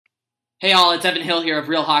Hey all, it's Evan Hill here of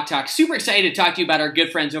Real Hawk Talk. Super excited to talk to you about our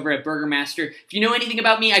good friends over at Burger Master. If you know anything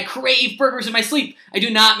about me, I crave burgers in my sleep. I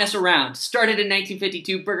do not mess around. Started in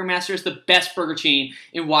 1952, Burger Master is the best burger chain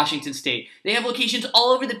in Washington State. They have locations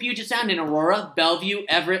all over the Puget Sound in Aurora, Bellevue,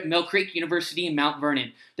 Everett, Mill Creek University, and Mount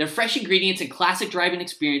Vernon. Their fresh ingredients and classic driving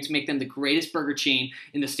experience make them the greatest burger chain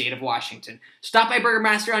in the state of Washington. Stop by Burger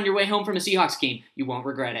Master on your way home from a Seahawks game. You won't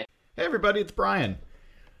regret it. Hey everybody, it's Brian.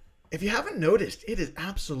 If you haven't noticed, it is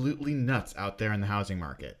absolutely nuts out there in the housing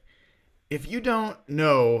market. If you don't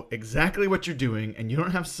know exactly what you're doing and you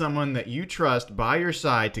don't have someone that you trust by your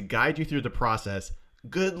side to guide you through the process,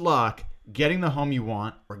 good luck getting the home you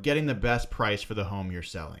want or getting the best price for the home you're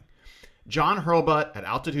selling. John Hurlbut at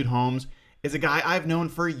Altitude Homes is a guy I've known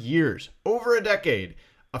for years, over a decade,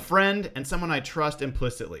 a friend and someone I trust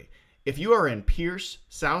implicitly. If you are in Pierce,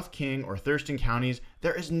 South King, or Thurston counties,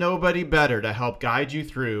 there is nobody better to help guide you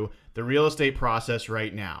through the real estate process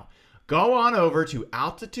right now. Go on over to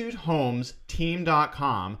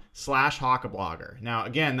altitudehomesteam.com/hawkblogger. Now,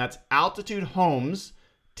 again, that's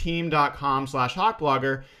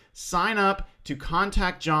altitudehomesteam.com/hawkblogger. Sign up to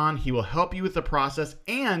contact John. He will help you with the process,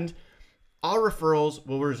 and all referrals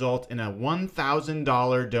will result in a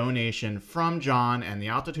 $1,000 donation from John and the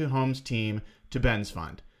Altitude Homes team to Ben's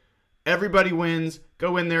Fund. Everybody wins.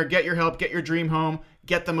 Go in there, get your help, get your dream home,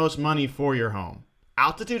 get the most money for your home.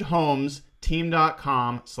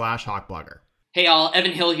 altitudehomesteam.com/hawkblogger. Hey all,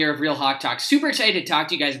 Evan Hill here of Real Hawk Talk. Super excited to talk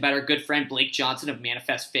to you guys about our good friend Blake Johnson of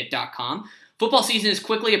ManifestFit.com. Football season is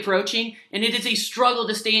quickly approaching, and it is a struggle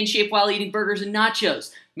to stay in shape while eating burgers and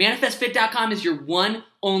nachos. ManifestFit.com is your one,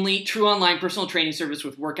 only, true online personal training service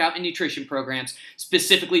with workout and nutrition programs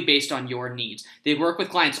specifically based on your needs. They work with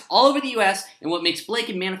clients all over the U.S., and what makes Blake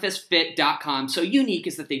and ManifestFit.com so unique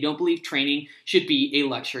is that they don't believe training should be a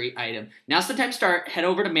luxury item. Now's the time to start. Head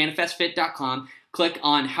over to ManifestFit.com. Click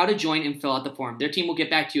on how to join and fill out the form. Their team will get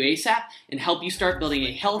back to you ASAP and help you start building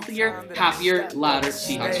a healthier, happier, louder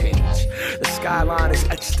Seahawks fan. The skyline is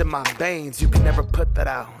etched in my veins. You can never put that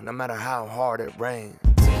out, no matter how hard it rains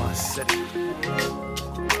in my city.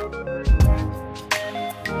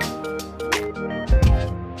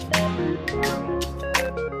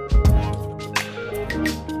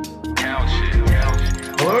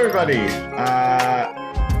 Hello, everybody.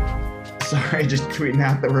 Sorry, just tweeting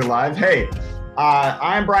out that we're live. Hey.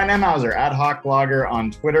 I'm Brian Emhauser at Hawkblogger on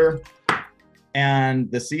Twitter, and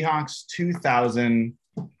the Seahawks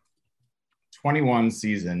 2021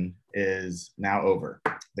 season is now over.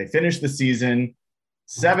 They finished the season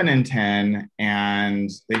 7-10, and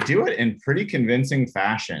they do it in pretty convincing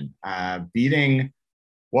fashion, beating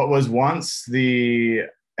what was once the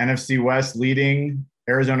NFC West leading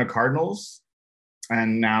Arizona Cardinals,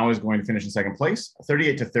 and now is going to finish in second place,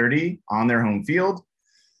 38-30 on their home field.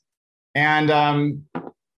 And I don't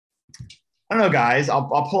know, guys,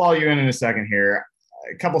 I'll pull all you in a second here.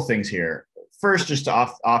 A couple things here. First, just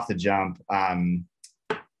off the jump,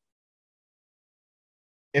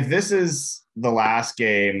 if this is the last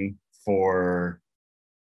game for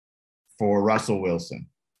Russell Wilson,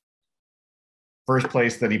 first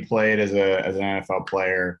place that he played as an NFL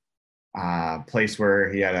player, place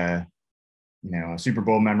where he had a Super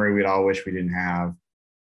Bowl memory we'd all wish we didn't have.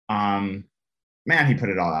 Man, he put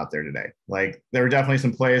it all out there today. Like, there were definitely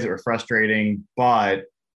some plays that were frustrating, but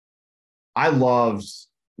I loved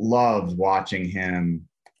watching him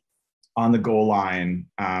on the goal line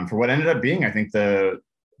for what ended up being, I think, the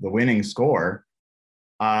winning score,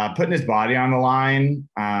 putting his body on the line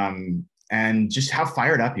and just how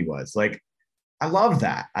fired up he was. Like, I love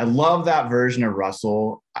that. I love that version of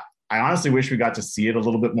Russell. I honestly wish we got to see it a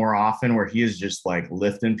little bit more often, where he is just like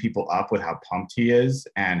lifting people up with how pumped he is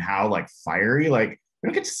and how like fiery. Like, we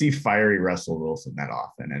don't get to see fiery Russell Wilson that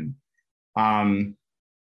often. And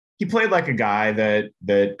he played like a guy that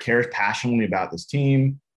cares passionately about this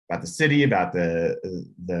team, about the city, about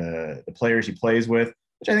the players he plays with,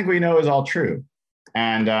 which I think we know is all true.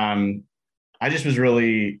 And I just was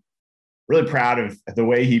really proud of the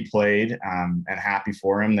way he played, and happy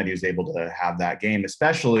for him that he was able to have that game,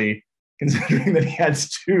 especially considering that he had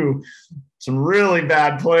some really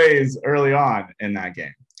bad plays early on in that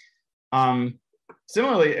game.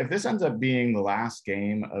 Similarly, if this ends up being the last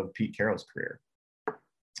game of Pete Carroll's career,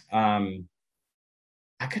 I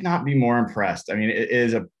could not be more impressed. I mean, it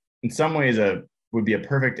is in some ways would be a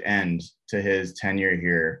perfect end to his tenure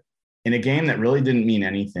here. In a game that really didn't mean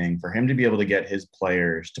anything, for him to be able to get his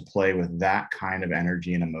players to play with that kind of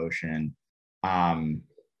energy and emotion.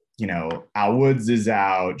 Al Woods is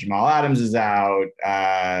out, Jamal Adams is out,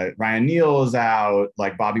 Ryan Neal is out,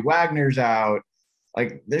 like Bobby Wagner's out.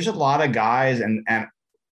 Like, there's a lot of guys, and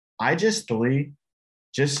I just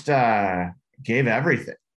just gave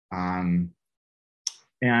everything.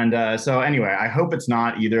 So anyway, I hope it's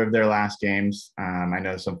not either of their last games. I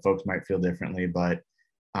know some folks might feel differently, but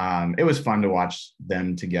it was fun to watch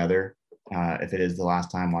them together. If it is the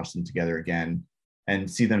last time, watch them together again and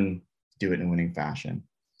see them do it in winning fashion.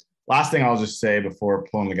 Last thing I'll just say before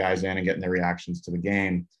pulling the guys in and getting their reactions to the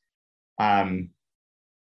game.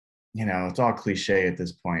 It's all cliche at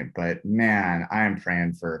this point, but man, I am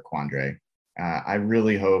praying for Quandre. I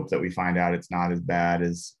really hope that we find out it's not as bad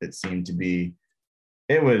as it seemed to be.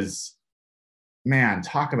 It was, man,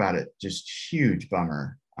 talk about it, just huge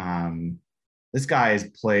bummer. This guy has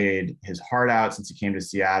played his heart out since he came to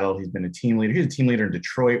Seattle. He's been a team leader. He was a team leader in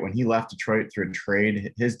Detroit. When he left Detroit through a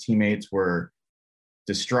trade, his teammates were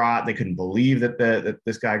distraught. They couldn't believe that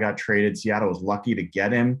this guy got traded. Seattle was lucky to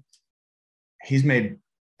get him. He's made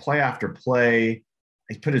play after play.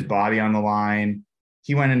 He's put his body on the line.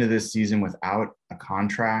 He went into this season without a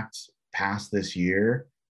contract past this year.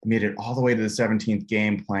 Made it all the way to the 17th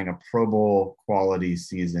game, playing a Pro Bowl quality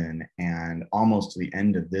season and almost to the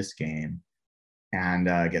end of this game, and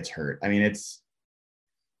gets hurt. I mean,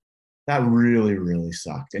 that really, really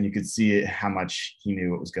sucked. And you could see how much he knew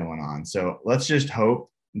what was going on. So let's just hope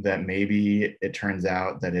that maybe it turns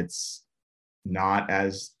out that it's not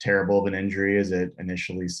as terrible of an injury as it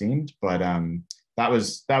initially seemed. But that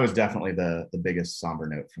was definitely the biggest somber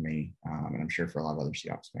note for me, and I'm sure for a lot of other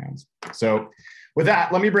Seahawks fans. So with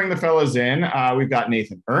that, let me bring the fellas in. We've got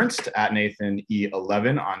Nathan Ernst at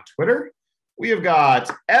NathanE11 on Twitter. We have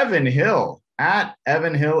got Evan Hill at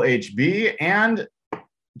EvanHillHB and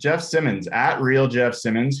Jeff Simmons at Real Jeff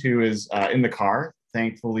Simmons, who is in the car,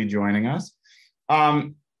 thankfully joining us.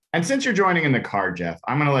 And since you're joining in the car, Jeff,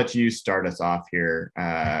 I'm going to let you start us off here.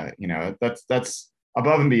 That's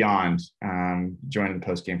above and beyond joining the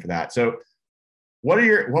post game for that. So what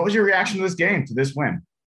was your reaction to this game, to this win?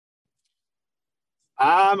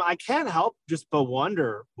 I can't help just but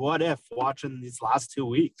wonder what if watching these last 2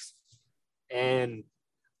 weeks. And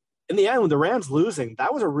in the end, with the Rams losing,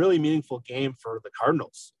 that was a really meaningful game for the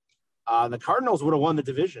Cardinals. The Cardinals would have won the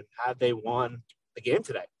division had they won the game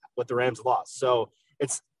today with the Rams lost. So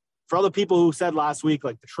it's for all the people who said last week,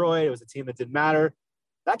 like Detroit, it was a team that didn't matter.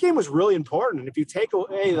 That game was really important. And if you take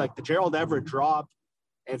away like the Gerald Everett drop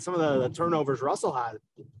and some of the turnovers Russell had,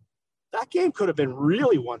 that game could have been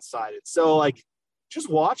really one-sided. So like just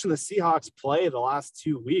watching the Seahawks play the last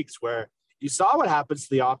 2 weeks where you saw what happens to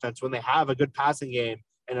the offense when they have a good passing game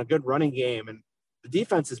and a good running game, and the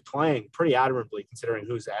defense is playing pretty admirably considering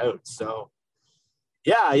who's out. So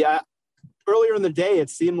yeah. Earlier in the day, it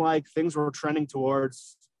seemed like things were trending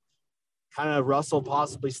towards kind of Russell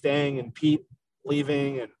possibly staying and Pete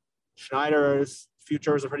leaving, and Schneider's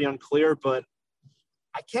future is pretty unclear, but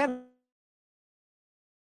I can't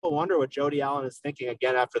wonder what Jody Allen is thinking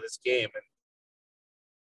again after this game. And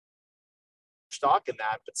stock in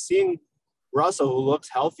that, but seeing Russell, who looks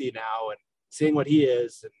healthy now, and seeing what he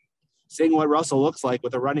is, and seeing what Russell looks like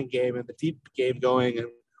with a running game and the deep game going, and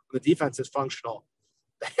when the defense is functional,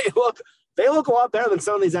 they look a lot better than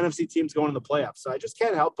some of these NFC teams going in the playoffs. So I just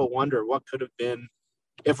can't help but wonder what could have been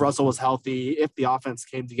if Russell was healthy, if the offense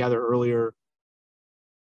came together earlier.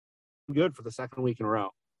 Good for the second week in a row.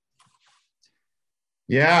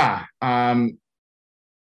 Yeah.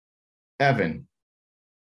 Evan,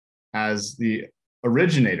 as the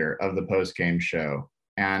originator of the post-game show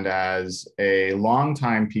and as a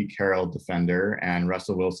longtime Pete Carroll defender and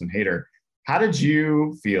Russell Wilson hater, how did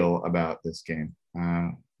you feel about this game?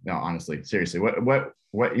 No, honestly, seriously, what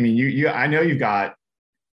I mean, I know you've got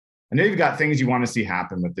things you want to see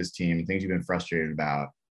happen with this team, things you've been frustrated about.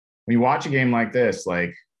 When you watch a game like this,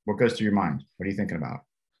 like, what goes through your mind? What are you thinking about?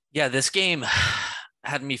 Yeah, this game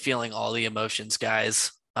had me feeling all the emotions,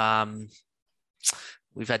 guys.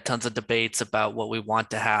 We've had tons of debates about what we want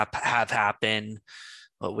to have happen,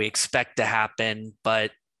 what we expect to happen, but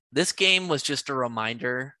this game was just a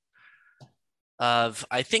reminder of,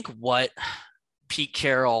 I think, what Pete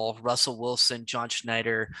Carroll, Russell Wilson, John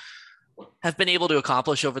Schneider have been able to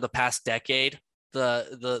accomplish over the past decade,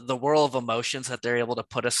 the whirl of emotions that they're able to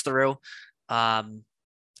put us through. And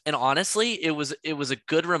honestly, it was a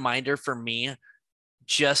good reminder for me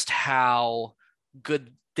just how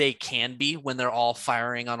good they can be when they're all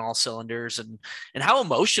firing on all cylinders, and how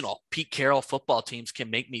emotional Pete Carroll football teams can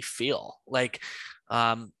make me feel. Like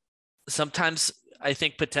sometimes I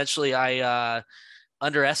think potentially I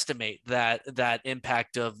underestimate that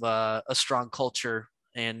impact of a strong culture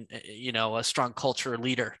and, a strong culture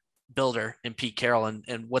leader builder in Pete Carroll,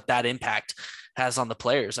 and what that impact has on the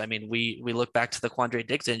players. I mean, we look back to the Quandre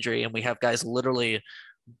Diggs injury, and we have guys literally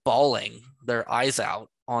bawling their eyes out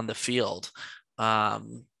on the field.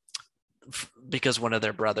 because one of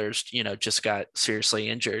their brothers, just got seriously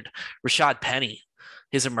injured. Rashad Penny,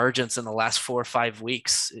 his emergence in the last 4 or 5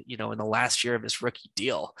 weeks, in the last year of his rookie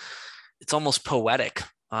deal, it's almost poetic.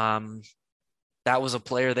 That was a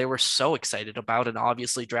player they were so excited about and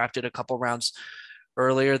obviously drafted a couple rounds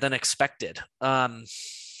earlier than expected.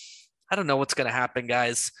 I don't know what's going to happen,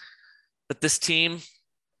 guys, but this team,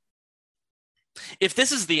 if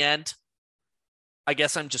this is the end, I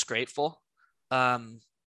guess I'm just grateful.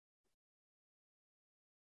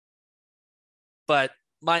 But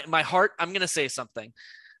my heart, I'm going to say something.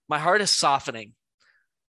 My heart is softening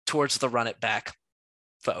towards the run it back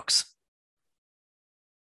folks.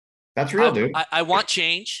 That's real, dude. I want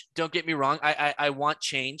change. Don't get me wrong. I want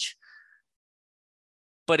change.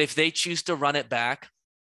 But if they choose to run it back,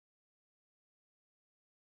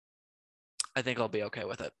 I think I'll be okay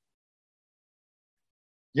with it.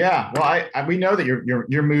 Yeah, well, we know that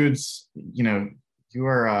your moods, you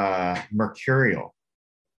are mercurial,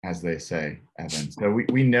 as they say, Evan. So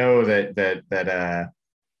we know that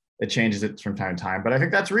it changes it from time to time, but I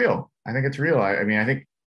think that's real. I think it's real. I mean, I think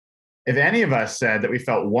if any of us said that we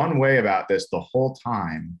felt one way about this the whole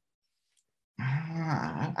time,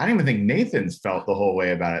 I don't even think Nathan's felt the whole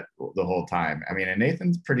way about it the whole time. I mean, and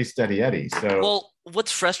Nathan's pretty steady Eddie. So, well,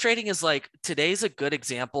 what's frustrating is today's a good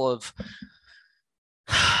example of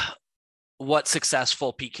what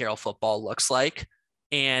successful Pete Carroll football looks like,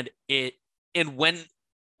 and when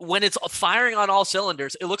it's firing on all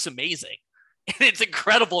cylinders, it looks amazing and it's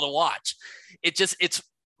incredible to watch.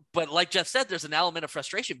 But like Jeff said, there's an element of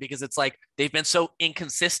frustration because it's they've been so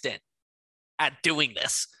inconsistent at doing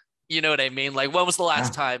this. You know what I mean? When was the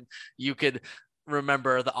last time you could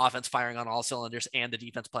remember the offense firing on all cylinders and the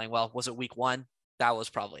defense playing well? Was it week 1? That was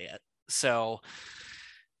probably it. So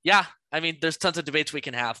yeah, I mean, there's tons of debates we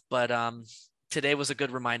can have, but today was a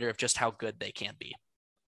good reminder of just how good they can be.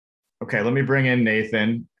 Okay, let me bring in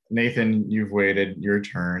Nathan. Nathan, you've waited your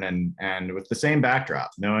turn, and with the same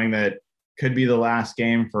backdrop, knowing that could be the last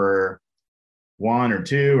game for 1 or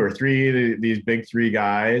 2 or 3 these big 3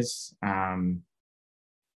 guys.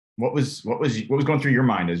 What was going through your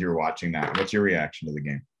mind as you were watching that? What's your reaction to the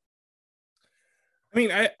game? I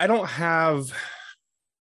mean, I don't have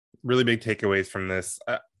really big takeaways from this.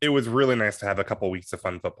 It was really nice to have a couple weeks of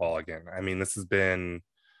fun football again. I mean, this has been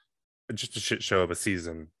just a shit show of a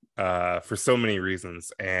season for so many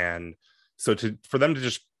reasons, and so for them to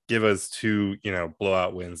just give us 2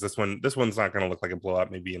 blowout wins, this one's not going to look like a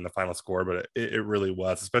blowout maybe in the final score, but it really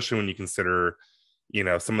was, especially when you consider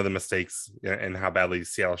some of the mistakes and how badly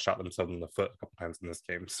Seattle shot themselves in the foot a couple times in this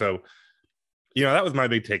game. So that was my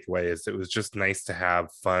big takeaway, is it was just nice to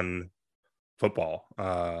have fun football.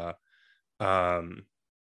 I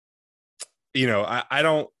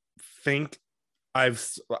don't think I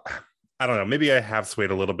don't know, maybe I have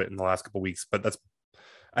swayed a little bit in the last couple of weeks, but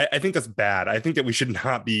I think that's bad. I think that we should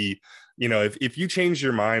not be, if you change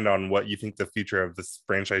your mind on what you think the future of this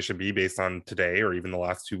franchise should be based on today or even the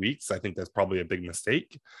last 2 weeks, I think that's probably a big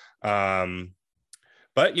mistake. But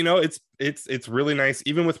it's really nice,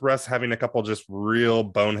 even with Russ having a couple just real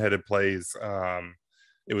boneheaded plays.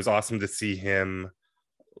 It was awesome to see him,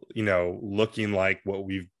 looking like what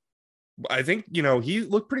I think, he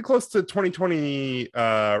looked pretty close to 2020,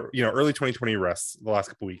 early 2020 Russ the last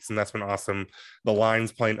couple of weeks. And that's been awesome. The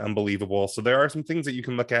line's playing unbelievable. So there are some things that you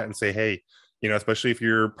can look at and say, hey, especially if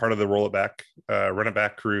you're part of the run it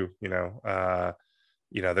back crew,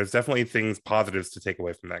 there's definitely positives to take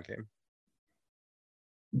away from that game.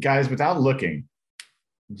 Guys, without looking,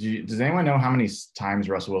 does anyone know how many times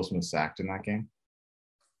Russell Wilson was sacked in that game?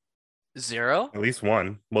 0? At least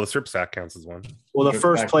 1. Well, the strip sack counts as 1. Well, the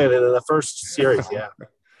first play, the first series, yeah.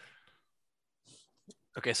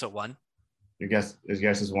 Okay, so 1. Your guess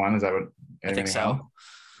is 1. Is that what? I think so.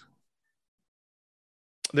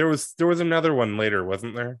 There was another one later,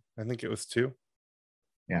 wasn't there? I think it was 2.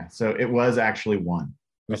 Yeah, so it was actually 1.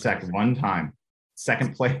 We sacked 1 time.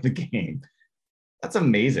 Second play of the game. That's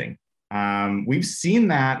amazing. We've seen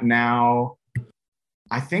that now.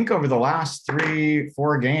 I think over the last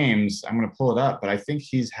 3-4 games, I'm going to pull it up, but I think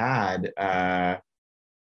he's had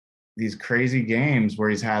these crazy games where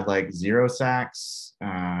he's had 0 sacks.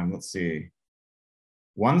 Let's see.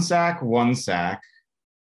 1 sack, 1 sack,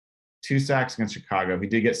 2 sacks against Chicago. He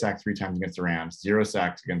did get sacked 3 times against the Rams, 0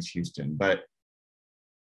 sacks against Houston. But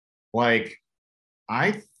I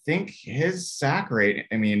think his sack rate,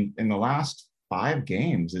 in the last 5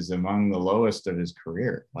 games is among the lowest of his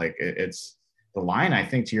career. It's the line, I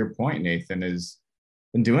think, to your point, Nathan, has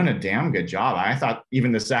been doing a damn good job. I thought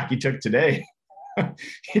even the sack he took today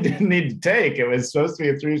he didn't need to take. It was supposed to be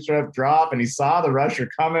a 3-step drop, and he saw the rusher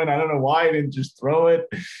coming. I don't know why he didn't just throw it.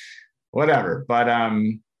 Whatever. But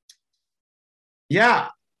yeah,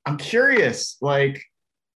 I'm curious. Like,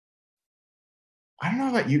 I don't know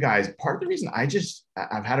about you guys. Part of the reason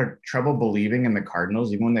I've had a trouble believing in the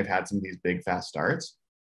Cardinals, even when they've had some of these big fast starts.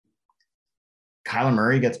 Kyler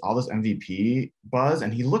Murray gets all this MVP buzz,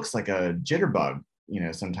 and he looks like a jitterbug,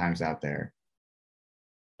 sometimes out there.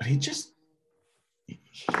 But he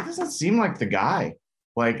doesn't seem like the guy.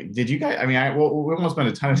 Like, did you guys? I mean, we almost spent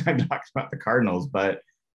a ton of time talking about the Cardinals, but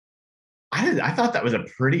I thought that was a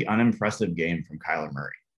pretty unimpressive game from Kyler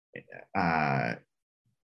Murray. And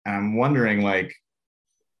I'm wondering, like,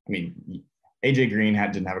 I mean, AJ Green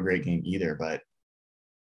didn't have a great game either, but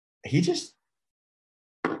I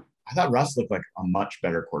thought Russ looked like a much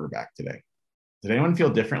better quarterback today. Did anyone feel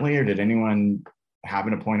differently, or did anyone have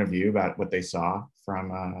a point of view about what they saw from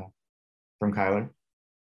Kyler?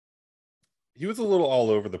 He was a little all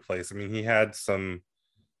over the place. I mean, he had some.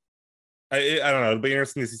 I don't know. It'll be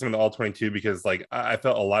interesting to see some of the all-22 because, like, I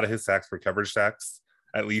felt a lot of his sacks were coverage sacks.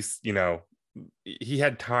 At least, he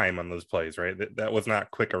had time on those plays, right? That was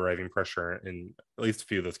not quick arriving pressure in at least a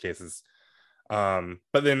few of those cases.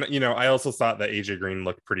 But then, I also thought that AJ Green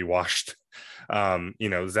looked pretty washed.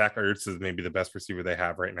 Zach Ertz is maybe the best receiver they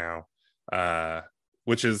have right now,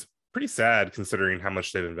 which is pretty sad considering how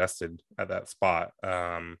much they've invested at that spot.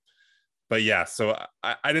 But yeah, so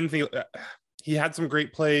I didn't think he had some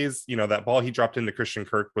great plays. That ball he dropped into Christian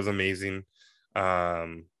Kirk was amazing.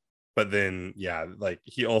 But then, yeah, like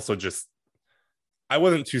he also I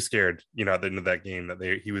wasn't too scared, at the end of that game that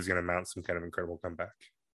he was going to mount some kind of incredible comeback.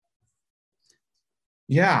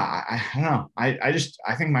 Yeah, I don't know. I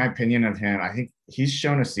think my opinion of him, I think he's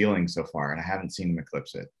shown a ceiling so far, and I haven't seen him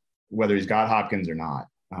eclipse it, whether he's got Hopkins or not.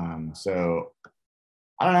 So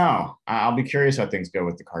I don't know. I'll be curious how things go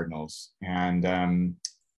with the Cardinals. And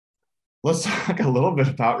let's talk a little bit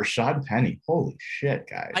about Rashad Penny. Holy shit,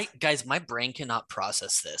 guys. Guys, my brain cannot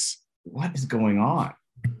process this. What is going on?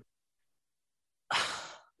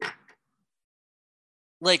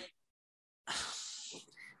 Like,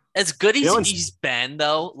 as good as he's been,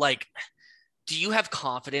 though, like, do you have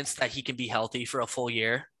confidence that he can be healthy for a full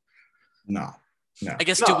year? No. I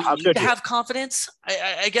guess, do we need to have confidence?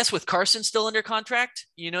 I guess with Carson still under contract,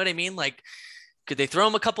 you know what I mean? Like, could they throw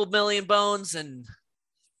him a couple million bones? And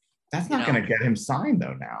that's not going to get him signed,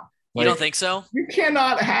 though, now. You don't think so? You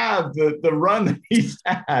cannot have the run that he's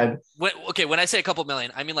had. When I say a couple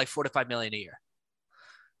million, I mean like $4 to $5 million a year.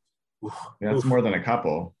 Yeah, that's more than a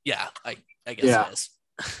couple. Yeah, I guess it is.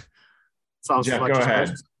 Sounds Jeff, go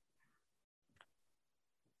ahead.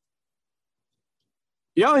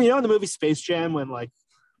 You know in the movie Space Jam when like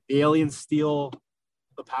the aliens steal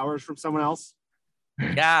the powers from someone else?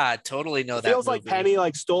 Yeah, totally know that. Feels like Penny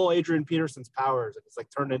like stole Adrian Peterson's powers and it's like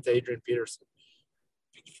turned into Adrian Peterson.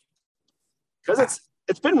 Because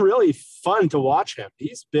it's been really fun to watch him.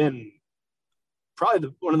 He's been probably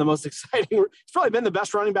one of the most exciting. He's probably been the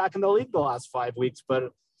best running back in the league the last 5 weeks.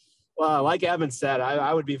 But like Evan said,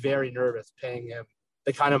 I would be very nervous paying him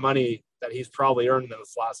the kind of money that he's probably earned in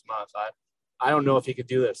this last month. I don't know if he could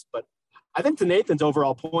do this, but I think to Nathan's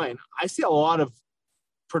overall point, I see a lot of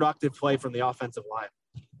productive play from the offensive line.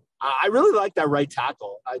 I really like that right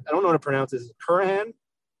tackle. I don't know how to pronounce it. Is it Curran?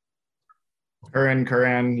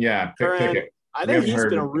 Curran, yeah. Curran. I think he's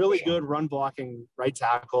been a really good run blocking right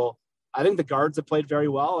tackle. I think the guards have played very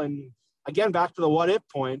well. And again, back to the what if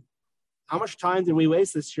point, how much time did we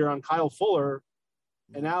waste this year on Kyle Fuller?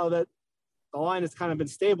 And now that the line has kind of been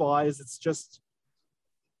stabilized, it's just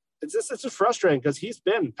frustrating because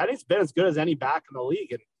Penny's been as good as any back in the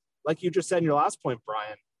league. And like you just said in your last point,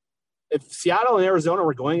 Brian, if Seattle and Arizona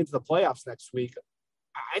were going into the playoffs next week,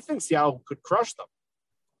 I think Seattle could crush them.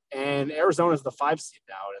 And Arizona's the 5 seed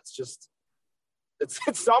now. And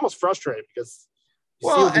it's almost frustrating because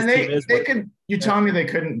they could. You telling me they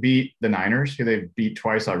couldn't beat the Niners, who they've beat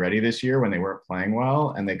twice already this year when they weren't playing well,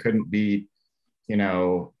 and they couldn't beat,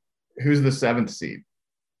 who's the 7th seed?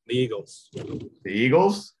 The Eagles. The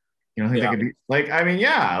Eagles? You don't think they could beat? Like, I mean,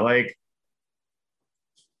 yeah. Like,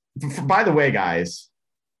 by the way, guys,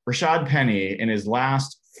 Rashad Penny in his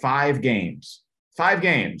last 5 games,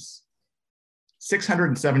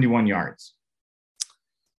 671 yards.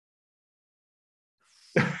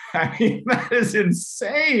 I mean, that is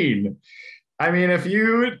insane. I mean, if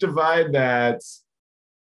you divide that, it's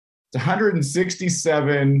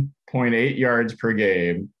 167.8 yards per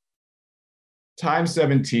game times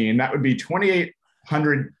 17, that would be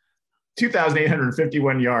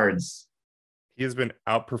 2,851 yards. He has been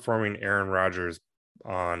outperforming Aaron Rodgers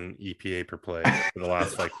on EPA per play for the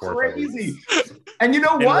last like 4 or 5 Crazy. weeks. And you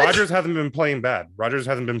know And what? Rodgers hasn't been playing bad.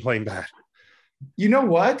 You know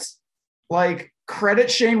what? Like, credit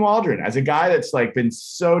Shane Waldron as a guy that's like been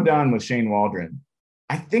so done with Shane Waldron.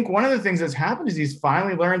 I think one of the things that's happened is he's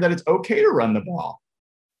finally learned that it's okay to run the ball.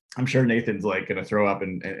 I'm sure Nathan's like going to throw up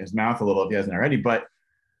in his mouth a little if he hasn't already, but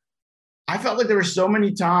I felt like there were so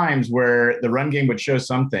many times where the run game would show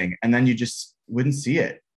something and then you just wouldn't see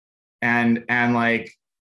it. And like,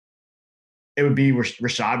 it would be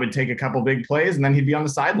Rashad would take a couple big plays and then he'd be on the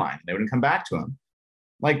sideline. They wouldn't come back to him.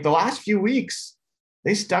 Like the last few weeks,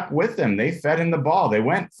 they stuck with him. They fed him the ball. They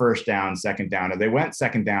went first down, second down, or they went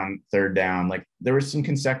second down, third down. Like there was some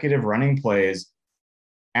consecutive running plays.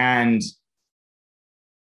 And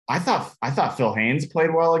I thought Phil Haynes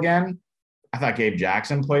played well again. I thought Gabe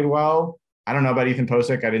Jackson played well. I don't know about Ethan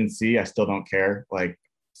Posick. I didn't see. I still don't care. Like,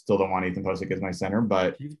 still don't want Ethan Posick as my center,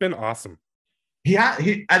 but He's been awesome. he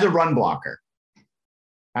as a run blocker.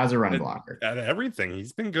 As a run blocker. At everything.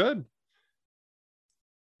 He's been good.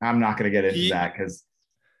 I'm not going to get into that because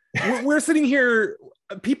We're sitting here.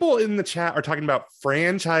 People in the chat are talking about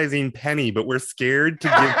franchising Penny, but we're scared to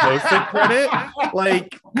give Posick credit.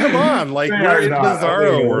 Like, come on. Like, They we're are in not.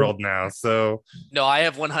 Bizarro world now. So No, I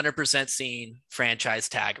have 100% seen franchise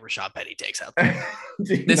tag Rashad Penny takes out there.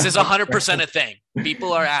 Dude, This is no. 100% a thing.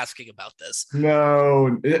 People are asking about this.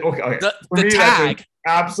 No. Okay. The For me, that's an tag,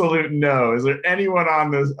 absolute no. Is there anyone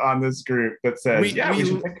on this group that says, we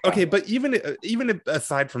should pick okay, that? but even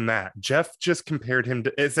aside from that, Jeff just compared him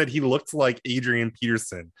to, it said he looked like Adrian Peterson.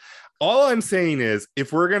 All I'm saying is,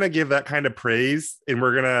 if we're gonna give that kind of praise and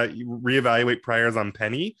we're gonna reevaluate priors on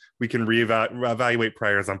Penny, we can reevaluate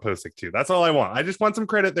priors on Posick too. That's all I want. I just want some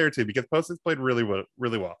credit there too, because Posick's played really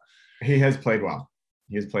well. He has played well.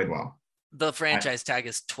 the franchise tag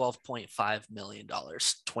is $12.5 million,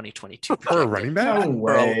 2022 Per projected. running back? No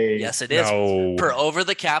Per- way. yes, it is. No. Per over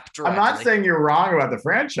the cap I'm directly. not saying you're wrong about the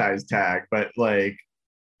franchise tag, but like,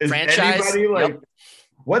 is Franchise, anybody like, yep.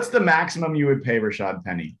 what's the maximum you would pay Rashad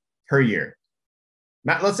Penny per year?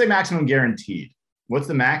 Let's say maximum guaranteed. What's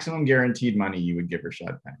the maximum guaranteed money you would give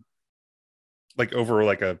Rashad Penny? Like over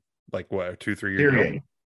like a 2-3 year Period. deal?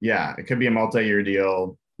 Yeah, it could be a multi-year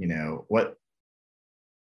deal. You know what?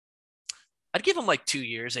 I'd give him like 2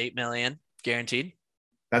 years, 8 million guaranteed.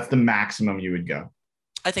 That's the maximum you would go.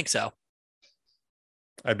 I think so.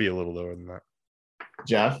 I'd be a little lower than that.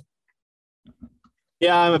 Jeff?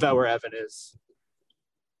 Yeah, I'm about where Evan is.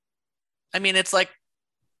 I mean, it's like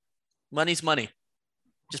money's money.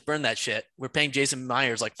 Just burn that shit. We're paying Jason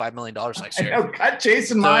Myers like $5 million next I year. know, cut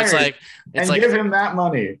Jason So Myers it's and like give him that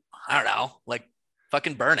money. I don't know, like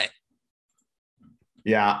fucking burn it.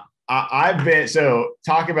 Yeah, I've been so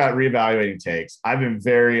talk about reevaluating takes. I've been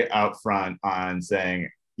very upfront on saying,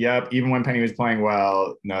 yep, even when Penny was playing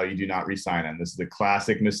well, no, you do not re-sign him. This is a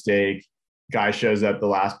classic mistake. Guy shows up the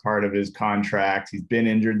last part of his contract. He's been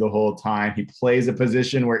injured the whole time. He plays a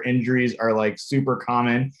position where injuries are like super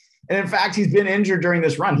common. And in fact, he's been injured during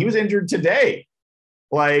this run. He was injured today,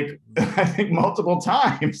 like I think multiple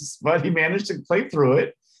times, but he managed to play through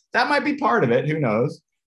it. That might be part of it. Who knows?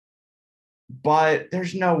 But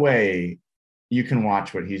there's no way you can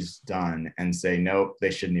watch what he's done and say, nope,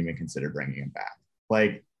 they shouldn't even consider bringing him back.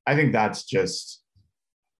 Like, I think that's just,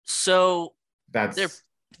 So that's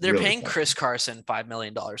they're really paying tough. Chris Carson $5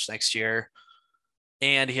 million next year,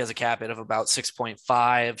 and he has a cap hit of about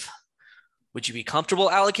 6.5. Would you be comfortable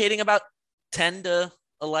allocating about $10 to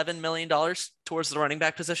 $11 million towards the running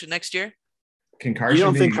back position next year? Can Carson You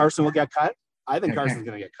don't think be- Carson will get cut? I think Okay. Carson's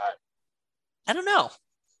going to get cut. I don't know.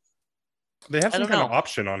 They have I some don't kind of know.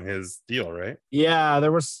 option on his deal, right? Yeah,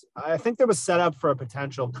 I think there was set up for a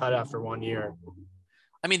potential cut after 1 year.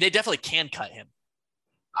 I mean, they definitely can cut him.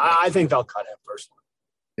 I think they'll cut him personally.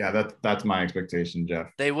 Yeah, that's my expectation, Jeff.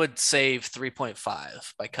 They would save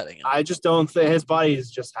 3.5 by cutting him. I just don't think his body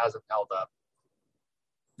just hasn't held up.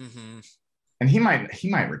 Mm-hmm. And he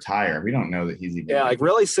might retire. We don't know that he's even. Yeah, like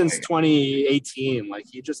really since Like- 2018, like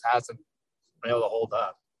he just hasn't been able to hold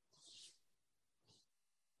up.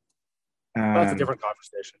 That's a different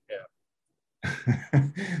conversation. Yeah.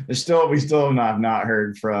 we still have not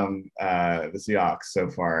heard from the Seahawks so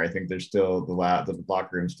far. I think they're still the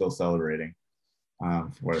locker room still celebrating. For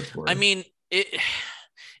what it's worth. I mean,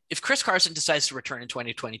 if Chris Carson decides to return in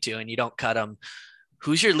 2022 and you don't cut him,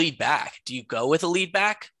 who's your lead back? Do you go with a lead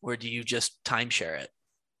back or do you just timeshare it?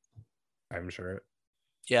 I'm sure.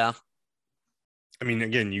 Yeah. I mean,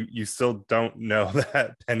 again, you still don't know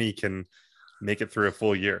that Penny can make it through a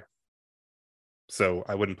full year. So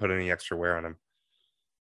I wouldn't put any extra wear on him.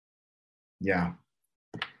 Yeah.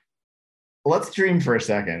 Let's dream for a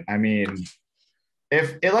second. I mean,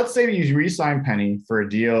 if let's say you re-sign Penny for a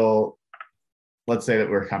deal, let's say that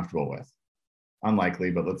we're comfortable with,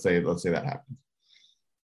 unlikely, but let's say that happens.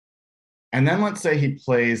 And then let's say he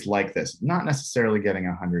plays like this, not necessarily getting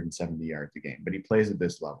 170 yards a game, but he plays at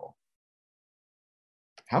this level.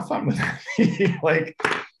 How fun would that be? Like,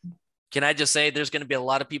 can I just say there's going to be a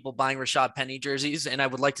lot of people buying Rashad Penny jerseys, and I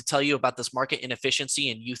would like to tell you about this market inefficiency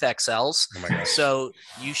in Youth XLs. Oh my gosh. So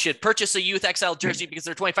you should purchase a Youth XL jersey because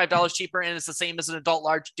they're $25 cheaper, and it's the same as an adult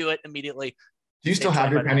large. Do it immediately. Do you still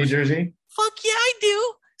have your Penny jersey? Fuck yeah, I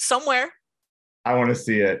do. Somewhere. I want to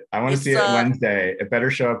see it. I want to see it Wednesday. It better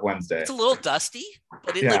show up Wednesday. It's a little dusty,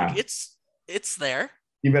 but it's there.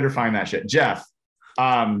 You better find that shit, Jeff.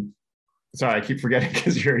 Sorry, I keep forgetting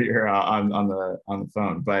because you're on the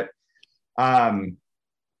phone, but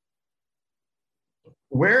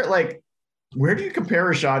where do you compare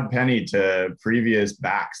Rashad Penny to previous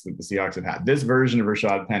backs that the Seahawks have had? This version of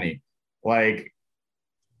Rashad Penny, like,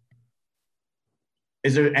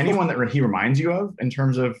 is there anyone that he reminds you of in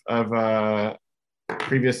terms of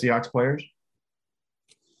previous Seahawks players?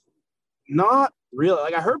 Not really.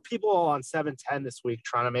 Like, I heard people on 710 this week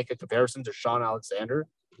trying to make a comparison to Shaun Alexander.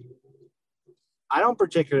 I don't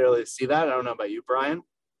particularly see that. I don't know about you, Brian.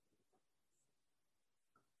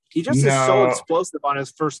 He just is so explosive on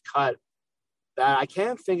his first cut that I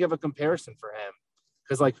can't think of a comparison for him.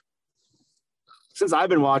 Because, like, since I've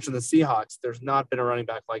been watching the Seahawks, there's not been a running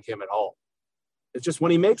back like him at all. It's just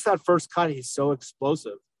when he makes that first cut, he's so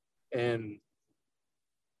explosive. And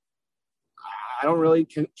I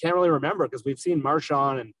can't really remember because we've seen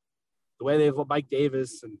Marshawn and the way they've Mike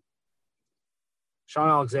Davis and Shaun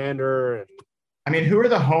Alexander. And I mean, who are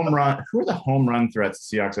the home run threats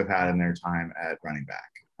the Seahawks have had in their time at running back?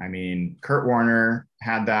 I mean, Kurt Warner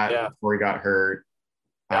had that before he got hurt.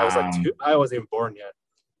 I wasn't even born yet.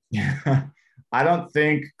 Yeah. I don't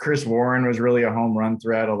think Chris Warren was really a home run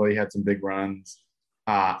threat, although he had some big runs.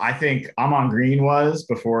 I think Amon Green was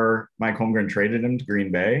before Mike Holmgren traded him to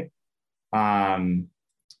Green Bay.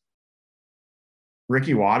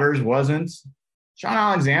 Ricky Waters wasn't. Shaun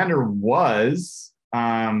Alexander was,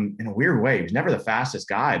 in a weird way. He was never the fastest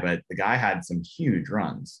guy, but the guy had some huge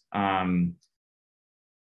runs. And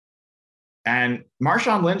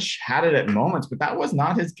Marshawn Lynch had it at moments, but that was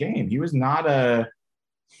not his game. He was not a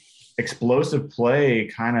explosive play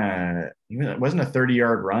kind of, it wasn't a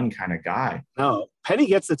 30-yard run kind of guy. No, Penny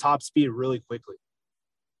gets the top speed really quickly.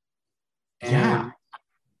 And yeah.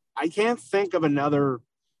 I can't think of another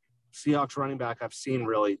Seahawks running back I've seen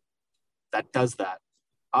really that does that.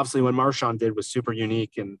 Obviously, what Marshawn did was super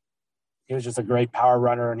unique, and he was just a great power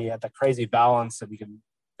runner, and he had the crazy balance, and he can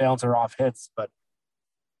bounce her off hits. But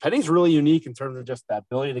Penny's really unique in terms of just that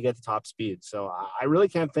ability to get the top speed. So I really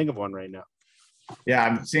can't think of one right now. Yeah,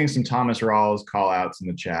 I'm seeing some Thomas Rawls call outs in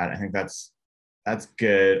the chat. I think that's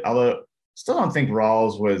good. Although still don't think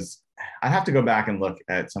Rawls was, I'd have to go back and look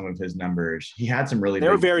at some of his numbers. He had some really They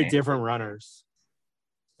were very different runners.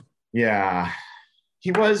 Yeah.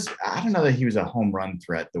 He was, I don't know that he was a home run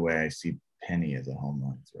threat the way I see Penny as a home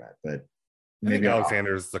run threat, but maybe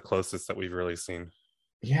Alexander's the closest that we've really seen.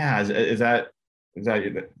 Yeah, is that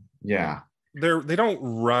yeah. They don't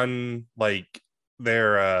run like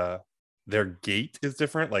their gait is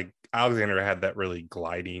different. Like Alexander had that really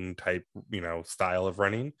gliding type, style of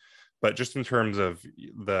running, but just in terms of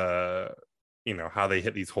the, how they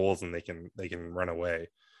hit these holes and they can run away.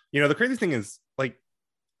 The crazy thing is, like,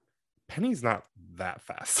 Penny's not that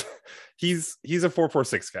fast. he's a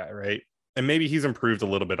 4.46 guy, right? And maybe he's improved a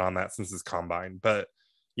little bit on that since his combine, but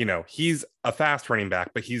he's a fast running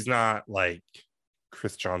back, but he's not like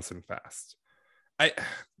Chris Johnson fast.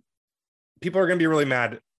 People are going to be really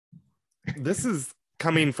mad. This is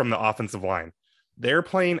coming from the offensive line. They're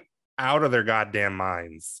playing out of their goddamn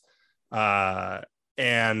minds. And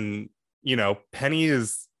Penny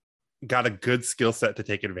has got a good skill set to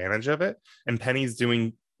take advantage of it. And Penny's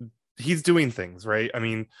doing things, right? I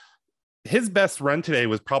mean, his best run today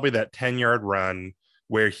was probably that 10-yard run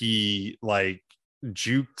where he like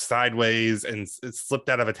juked sideways and it slipped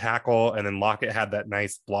out of a tackle, and then Lockett had that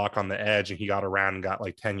nice block on the edge and he got around and got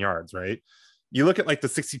like 10 yards, right? You look at like the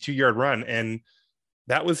 62-yard run, and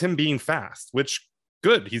that was him being fast, which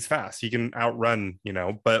good, he's fast, he can outrun,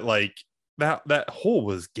 but like that hole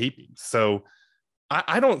was gaping. So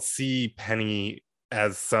I don't see Penny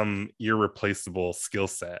as some irreplaceable skill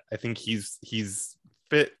set. I think he's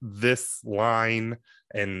fit this line,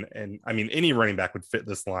 and I mean, any running back would fit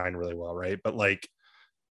this line really well, right? But like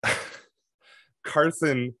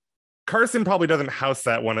Carson probably doesn't house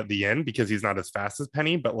that one at the end because he's not as fast as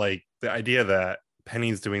Penny, but like the idea that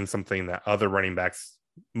Penny's doing something that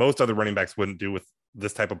most other running backs wouldn't do with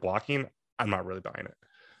this type of blocking, I'm not really buying it.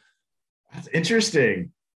 That's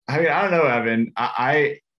interesting. I mean, I don't know, Evan.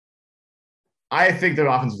 I think the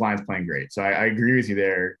offensive line is playing great. So I agree with you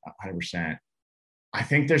there 100%. I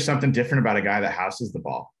think there's something different about a guy that houses the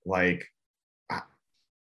ball. Like,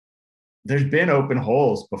 there's been open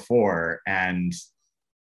holes before, and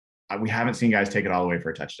we haven't seen guys take it all the way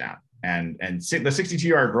for a touchdown. And the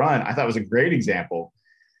 62-yard run, I thought was a great example.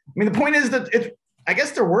 I mean, the point is that I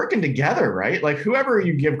guess they're working together, right? Like, whoever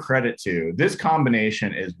you give credit to, this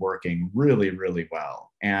combination is working really, really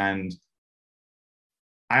well. And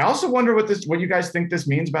I also wonder what you guys think this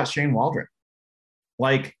means about Shane Waldron.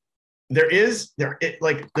 Like, there's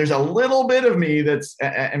a little bit of me that's,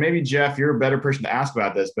 and maybe Jeff, you're a better person to ask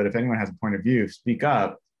about this, but if anyone has a point of view, speak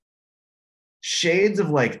up. Shades of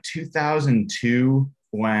like 2002,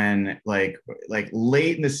 when like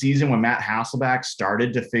late in the season when Matt Hasselbeck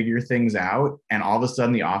started to figure things out, and all of a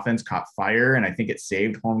sudden the offense caught fire, and I think it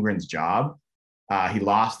saved Holmgren's job. He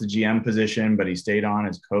lost the GM position, but he stayed on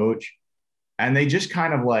as coach, and they just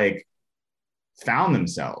kind of like found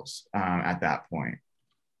themselves at that point.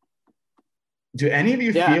 Do any of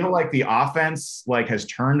you feel like the offense like has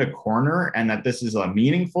turned a corner, and that this is a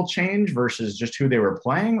meaningful change versus just who they were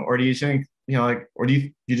playing? Or do you think, or do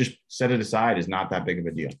you just set it aside as not that big of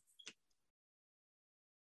a deal?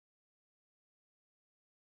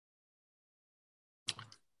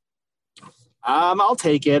 I'll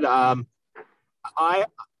take it. I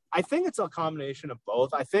think it's a combination of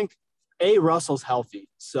both. I think Russell's healthy,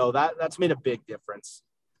 so that's made a big difference.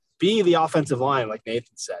 B, the offensive line, like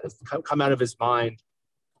Nathan said, has come out of his mind,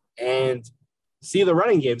 and see the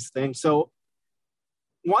running games thing. So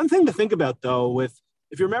one thing to think about, though, if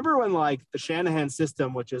you remember when like the Shanahan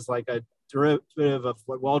system, which is like a derivative of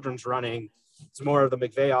what Waldron's running, it's more of the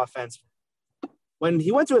McVay offense. When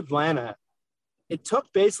he went to Atlanta, it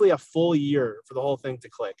took basically a full year for the whole thing to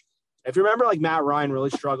click. If you remember, like Matt Ryan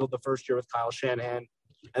really struggled the first year with Kyle Shanahan,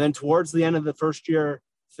 and then towards the end of the first year,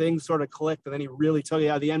 things sort of clicked, and then he really took it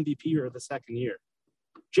out of the MVP or the second year.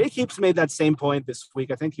 Jake Heaps made that same point this week.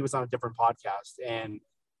 I think he was on a different podcast, and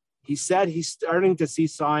he said he's starting to see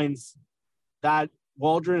signs that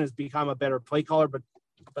Waldron has become a better play caller, but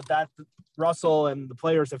that Russell and the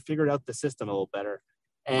players have figured out the system a little better,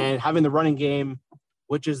 and having the running game,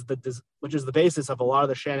 which is the basis of a lot of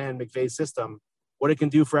the Shanahan-McVay system, what it can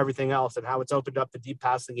do for everything else, and how it's opened up the deep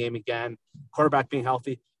passing game again, quarterback being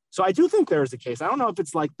healthy. So I do think there is a case. I don't know if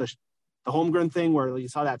it's like the Holmgren thing where you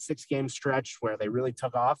saw that 6-game stretch where they really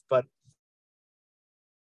took off, but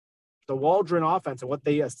the Waldron offense and what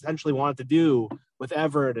they essentially wanted to do with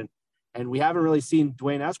Everett, and we haven't really seen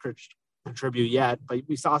Dwayne Eskridge contribute yet, but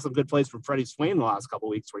we saw some good plays from Freddie Swain the last couple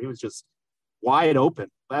of weeks where he was just wide open.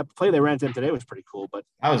 That play they ran to him today was pretty cool, but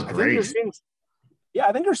that was great.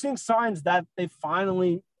 I think you're seeing signs that they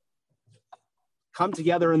finally come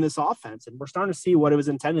together in this offense, and we're starting to see what it was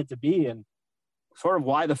intended to be and sort of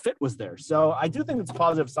why the fit was there. So I do think it's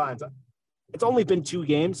positive signs. It's only been 2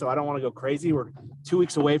 games, so I don't want to go crazy. We're 2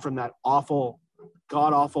 weeks away from that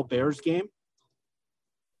god-awful Bears game.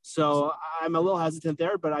 So I'm a little hesitant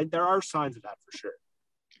there, but there are signs of that for sure.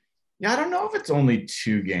 Yeah, I don't know if it's only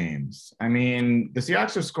 2 games. I mean, the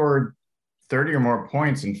Seahawks have scored 30 or more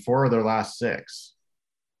points in 4 of their last 6.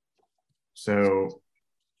 So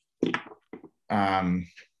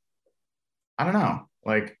I don't know.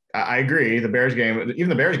 Like, I agree. The Bears game, even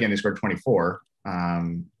the Bears game, they scored 24.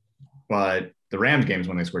 But the Rams game is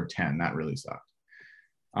when they scored 10. That really sucked.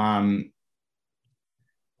 Can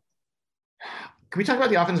we talk about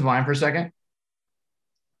the offensive line for a second?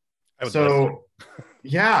 So,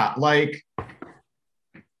 yeah, like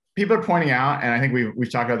people are pointing out, and I think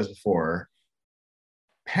we've talked about this before,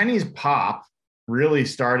 Penny's pop really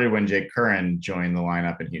started when Jake Curran joined the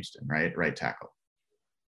lineup in Houston, right tackle.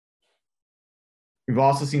 We've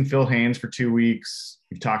also seen Phil Haynes for 2 weeks.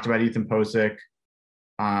 We've talked about Ethan Posick.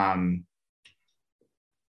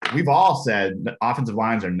 We've all said that offensive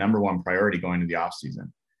lines are number 1 priority going into the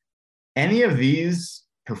offseason. Any of these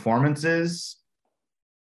performances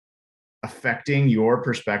affecting your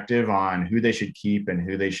perspective on who they should keep and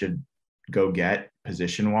who they should go get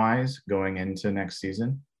position-wise going into next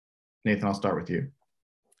season? Nathan, I'll start with you.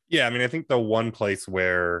 Yeah, I mean, I think the one place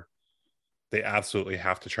where they absolutely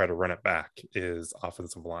have to try to run it back is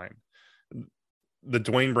offensive line. The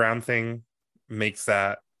Dwayne Brown thing makes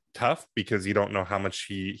that tough because you don't know how much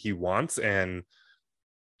he wants. And,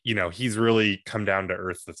 he's really come down to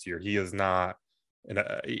earth this year. He is not,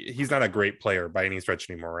 he's not a great player by any stretch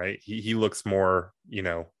anymore, right? He looks more,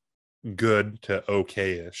 good to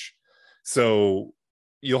okay-ish. So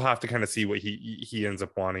you'll have to kind of see what he ends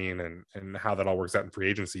up wanting and how that all works out in free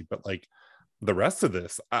agency. But like the rest of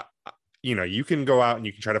this, you can go out and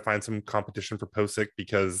you can try to find some competition for Posick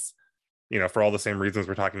because, for all the same reasons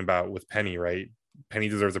we're talking about with Penny, right? Penny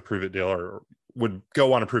deserves a prove it deal, or would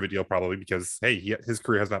go on a prove it deal probably because, hey, his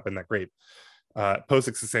career has not been that great.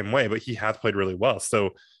 Posick's the same way, but he has played really well.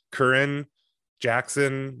 So Curran,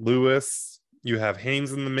 Jackson, Lewis, you have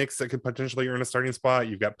Haynes in the mix that could potentially earn a starting spot.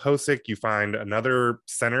 You've got Posick. You find another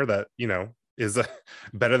center that, is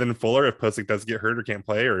better than Fuller if Posick does get hurt or can't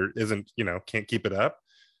play or isn't, can't keep it up.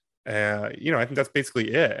 I think that's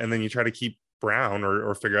basically it. And then you try to keep Brown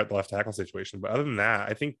or figure out the left tackle situation. But other than that,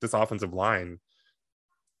 I think this offensive line,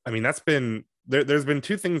 that's been there's been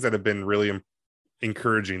two things that have been really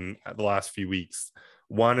encouraging the last few weeks.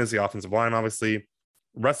 One is the offensive line, obviously.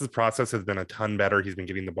 Russ's process has been a ton better. He's been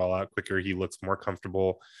getting the ball out quicker. He looks more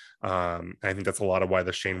comfortable. I think that's a lot of why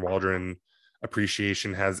the Shane Waldron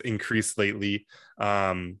appreciation has increased lately.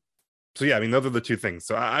 So yeah, those are the two things.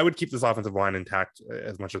 So I would keep this offensive line intact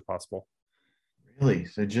as much as possible. Really?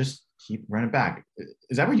 So just keep running back.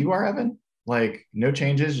 Is that where you are, Evan? Like no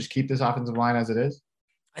changes, just keep this offensive line as it is?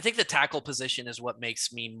 I think the tackle position is what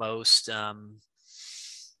makes me most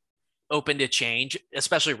open to change,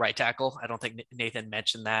 especially right tackle. I don't think Nathan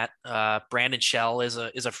mentioned that. Brandon Shell is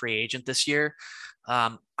a free agent this year.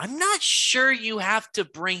 I'm not sure you have to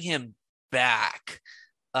bring him back.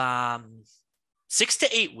 6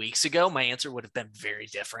 to 8 weeks ago, my answer would have been very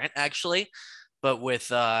different, actually. But with,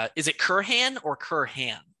 is it Curhan or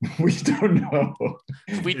Curhan? We don't know.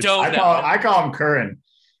 We don't know. I call him Curran.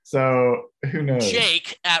 So who knows?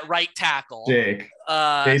 Jake at right tackle. Jake.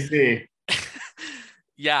 JC.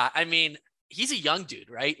 Yeah, he's a young dude,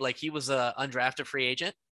 right? Like he was a undrafted free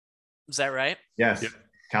agent. Is that right? Yes. Yep.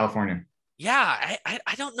 California. Yeah,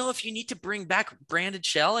 I don't know if you need to bring back Brandon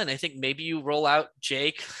Shell, and I think maybe you roll out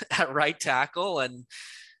Jake at right tackle, and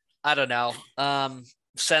I don't know.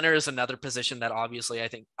 Center is another position that obviously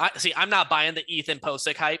I'm not buying the Ethan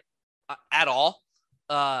Posick hype at all.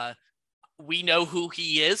 We know who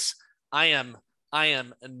he is. I am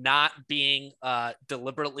not being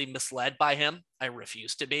deliberately misled by him. I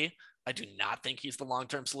refuse to be. I do not think he's the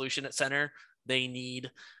long-term solution at center. They need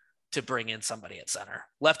to bring in somebody at center.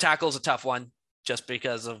 Left tackle is a tough one just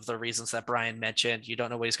because of the reasons that Brian mentioned. You don't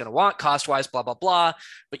know what he's going to want cost-wise, blah, blah, blah.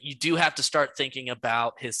 But you do have to start thinking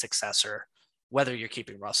about his successor, whether you're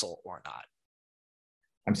keeping Russell or not.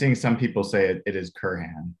 I'm seeing some people say it is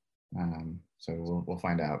Curhan. So we'll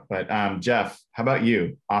find out. But Jeff, how about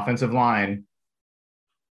you? Offensive line,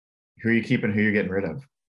 who are you keeping, who you're getting rid of?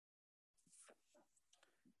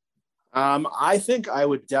 I think I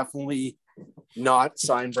would definitely not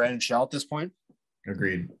sign Brandon Shell at this point.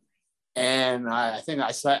 Agreed. And I think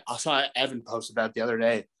I saw Evan post about the other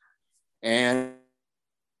day. And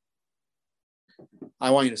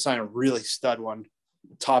I want you to sign a really stud one,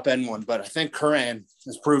 top end one. But I think Curran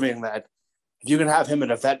is proving that if you can have him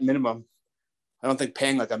at a vet minimum, I don't think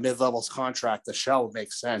paying like a mid-levels contract to Shell would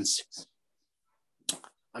make sense.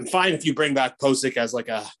 I'm fine if you bring back Posick as like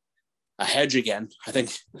a hedge again. I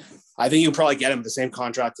think you can probably get him the same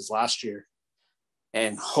contract as last year.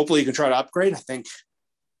 And hopefully you can try to upgrade. I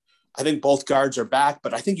think both guards are back,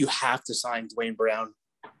 but I think you have to sign Dwayne Brown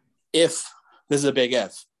if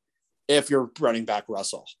you're running back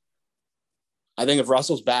Russell. I think if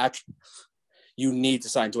Russell's back, you need to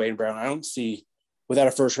sign Dwayne Brown. I don't see, without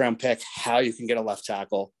a first-round pick, how you can get a left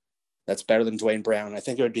tackle that's better than Dwayne Brown. I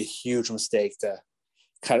think it would be a huge mistake to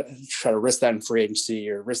try to risk that in free agency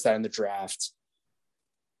or risk that in the draft.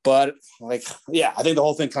 But, I think the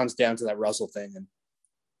whole thing comes down to that Russell thing, and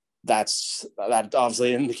that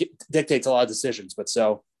obviously dictates a lot of decisions. But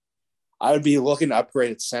so I would be looking to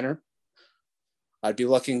upgrade at center. I'd be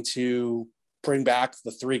looking to bring back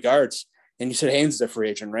the three guards. And you said Haynes is a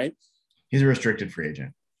free agent, right? He's a restricted free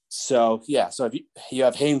agent. So, so if you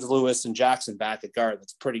have Haynes, Lewis, and Jackson back at guard,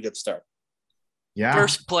 that's a pretty good start. Yeah.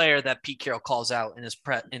 First player that Pete Carroll calls out in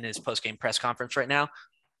his post-game press conference right now,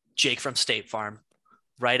 Jake from State Farm,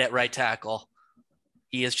 right at right tackle.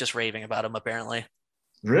 He is just raving about him, apparently.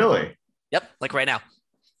 Really? Yep, like right now.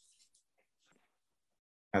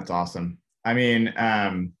 That's awesome. I mean,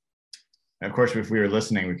 of course, if we were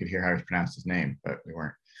listening, we could hear how he pronounced his name, but we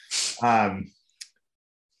weren't.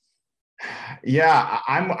 Jeff,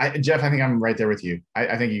 I think I'm right there with you.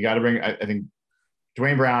 I think you got to bring, I think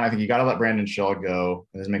Dwayne Brown, I think you got to let Brandon Shaw go.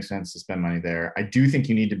 It doesn't make sense to spend money there. I do think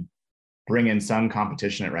you need to bring in some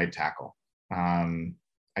competition at right tackle.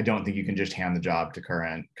 I don't think you can just hand the job to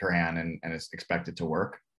Curran and expect it to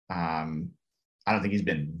work. I don't think he's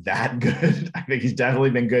been that good. I think he's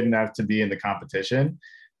definitely been good enough to be in the competition,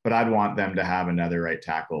 but I'd want them to have another right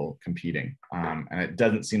tackle competing. And it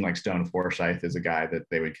doesn't seem like Stone Forsythe is a guy that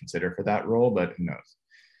they would consider for that role, but who knows?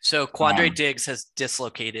 So Quandre Diggs has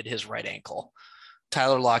dislocated his right ankle.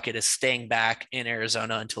 Tyler Lockett is staying back in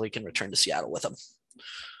Arizona until he can return to Seattle with him.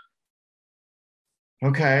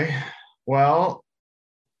 Okay. Well,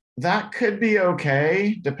 that could be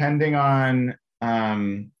okay, depending on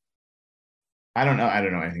I don't know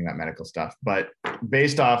anything about medical stuff, but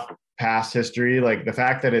based off past history, like the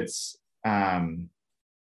fact that it's really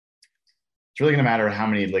going to matter how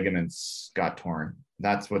many ligaments got torn.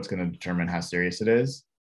 That's what's going to determine how serious it is.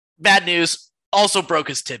 Bad news. Also broke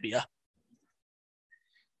his tibia.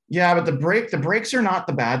 Yeah, but the breaks are not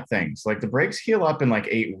the bad things. Like the breaks heal up in like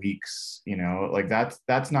 8 weeks, like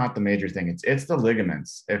that's not the major thing. It's the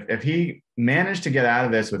ligaments. If he managed to get out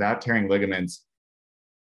of this without tearing ligaments,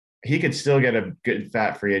 he could still get a good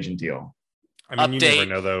fat free agent deal. I mean, you never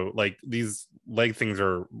know though. Like these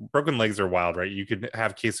broken legs are wild, right? You could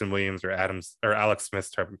have Kason Williams or Alex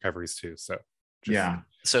Smith type recoveries too. So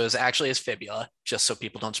So it's actually his fibula, just so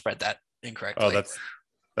people don't spread that incorrectly. Oh,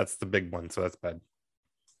 that's the big one. So that's bad.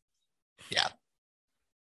 Yeah.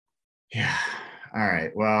 All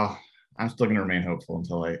right. Well, I'm still going to remain hopeful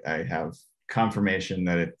until I have confirmation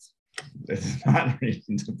that it's not a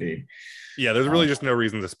reason to be. Yeah, there's really just no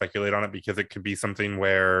reason to speculate on it because it could be something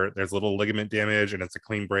where there's little ligament damage and it's a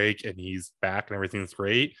clean break and he's back and everything's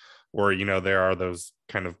great. Or, there are those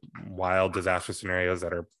kind of wild disaster scenarios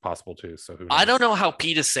that are possible too. So who knows? I don't know how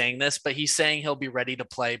Pete is saying this, but he's saying he'll be ready to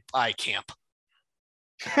play by camp.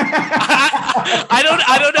 I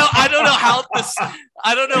don't know how this.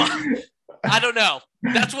 I don't know.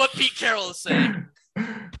 That's what Pete Carroll is saying.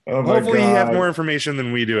 Oh hopefully he has more information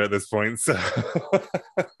than we do at this point. So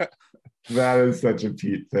that is such a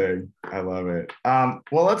Pete thing. I love it.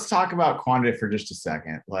 Well, let's talk about Quandre for just a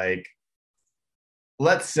second. Like,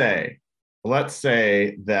 let's say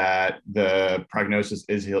that the prognosis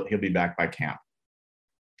is he'll be back by camp.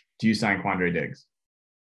 Do you sign Quandre Diggs?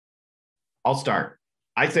 I'll start.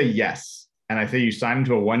 I say yes. And I say you sign him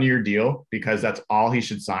to a 1-year deal because that's all he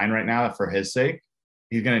should sign right now for his sake.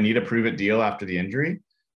 He's going to need a prove it deal after the injury.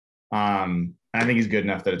 I think he's good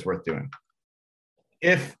enough that it's worth doing.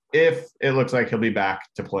 If it looks like he'll be back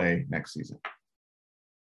to play next season.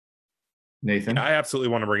 Nathan? I absolutely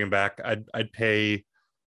want to bring him back. I'd pay,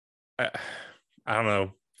 I don't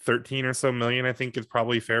know, 13 or so million, I think is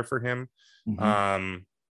probably fair for him. Mm-hmm.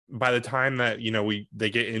 By the time that they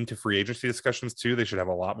get into free agency discussions too, they should have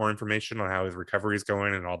a lot more information on how his recovery is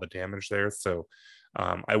going and all the damage there. So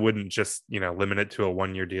I wouldn't just limit it to a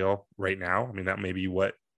 1-year deal right now. I mean, that may be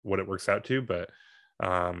what it works out to, but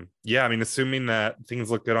yeah, I mean, assuming that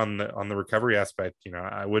things look good on the recovery aspect,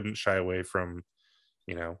 I wouldn't shy away from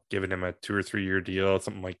giving him a 2 or 3 year deal,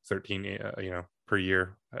 something like 13 per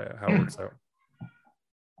year, how it works out.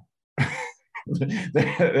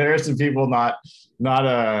 There are some people not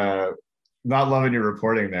loving your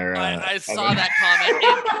reporting there. I saw that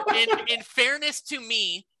comment. In fairness to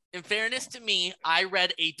me, I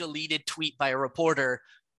read a deleted tweet by a reporter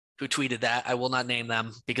who tweeted that. I will not name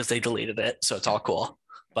them because they deleted it, so it's all cool.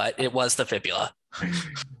 But it was the fibula.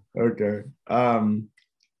 Okay.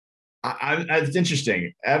 It's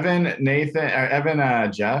interesting.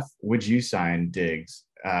 Evan, Jeff, would you sign Diggs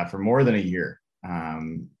for more than a year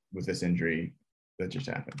with this injury that just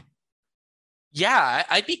happened? Yeah,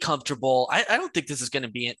 I'd be comfortable. I don't think this is going to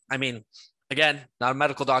be, I mean, again, not a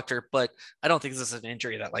medical doctor, but I don't think this is an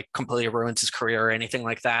injury that like completely ruins his career or anything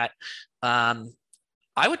like that.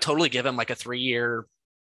 I would totally give him like a 3-year,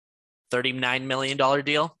 $39 million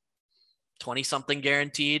deal, 20 something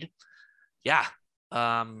guaranteed. Yeah.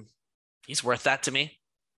 He's worth that to me.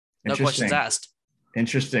 No questions asked.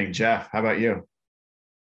 Interesting. Jeff, how about you?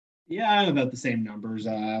 Yeah, I have about the same numbers.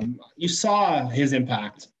 You saw his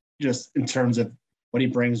impact just in terms of what he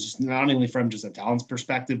brings, just not only from just a talent's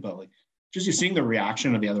perspective, but like just you seeing the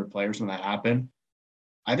reaction of the other players when that happened.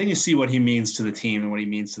 I think you see what he means to the team and what he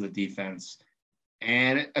means to the defense.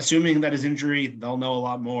 And assuming that his injury, they'll know a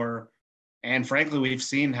lot more. And frankly, we've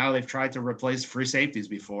seen how they've tried to replace free safeties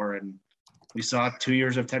before. And we saw 2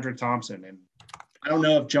 years of Tedrick Thompson. And I don't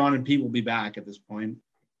know if John and Pete will be back at this point.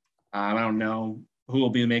 I don't know who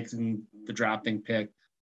will be making the drafting pick.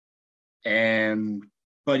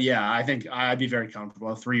 But yeah, I think I'd be very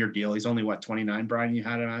comfortable. A 3-year deal. He's only 29, Brian, you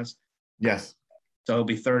had him as? Yes. So he'll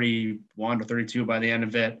be 31 to 32 by the end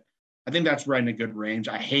of it. I think that's right in a good range.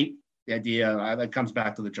 I hate the idea. That comes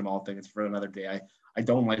back to the Jamal thing. It's for another day. I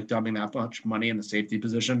don't like dumping that much money in the safety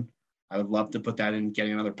position. I would love to put that in,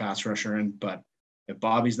 getting another pass rusher in. But if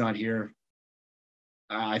Bobby's not here,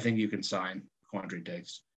 I think you can sign Quandre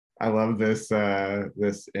Diggs. I love this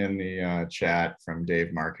this in the chat from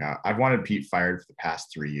Dave Markow. I've wanted Pete fired for the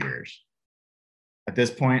past 3 years. At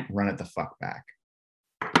this point, run it the fuck back.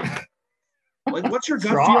 Like, what's your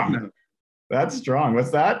gut Strong. feel now? That's strong.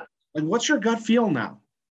 What's that? Like, what's your gut feel now?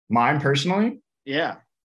 Mine personally? Yeah.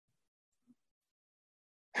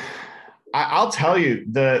 I'll tell you,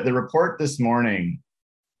 the report this morning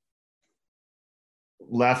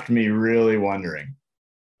left me really wondering.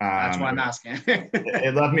 That's why I'm asking.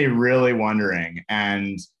 It left me really wondering.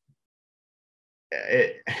 And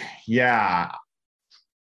yeah.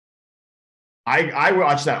 I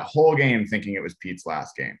watched that whole game thinking it was Pete's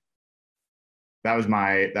last game. That was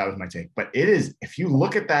my take. But it is, if you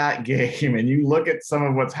look at that game and you look at some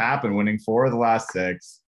of what's happened, winning 4 of the last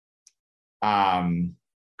 6,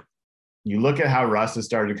 you look at how Russ has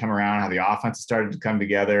started to come around, how the offense has started to come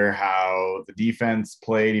together, how the defense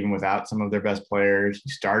played even without some of their best players.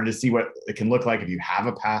 You started to see what it can look like if you have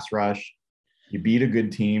a pass rush. You beat a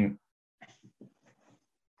good team.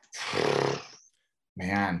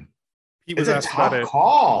 Man, it's a tough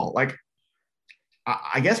call. Like,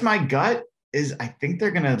 I guess my gut is I think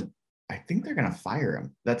they're gonna fire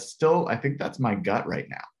him. I think that's my gut right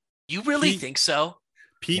now. You really think so?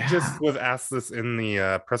 Pete just was asked this in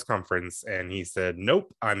the press conference, and he said,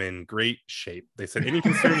 "Nope, I'm in great shape." They said, "Any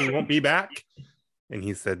concern he won't be back?" And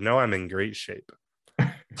he said, "No, I'm in great shape."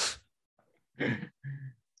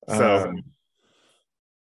 So,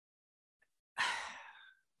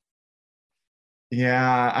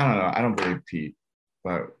 yeah, I don't know. I don't believe Pete,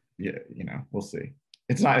 but yeah, we'll see.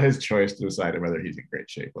 It's not his choice to decide whether he's in great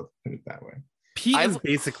shape. Let's put it that way. Pete is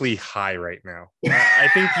basically high right now. I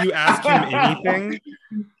think you ask him anything,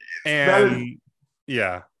 and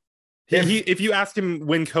yeah, if you ask him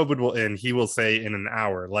when COVID will end, he will say in an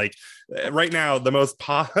hour. Like right now, the most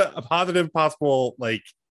positive possible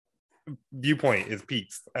viewpoint is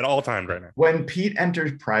Pete's at all times right now. When Pete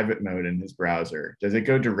enters private mode in his browser, does it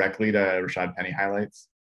go directly to Rashad Penny highlights?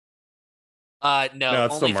 No,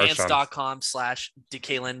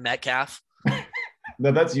 OnlyFans.com/DeKalen Metcalf.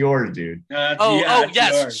 No, that's yours, dude. Yes.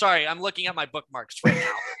 Yours. Sorry, I'm looking at my bookmarks right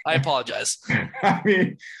now. I apologize. I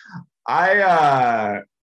mean, I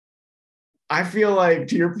feel like,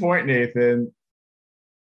 to your point, Nathan,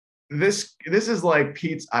 this is like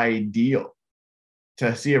Pete's ideal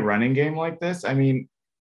to see a running game like this. I mean,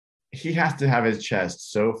 he has to have his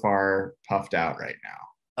chest so far puffed out right now.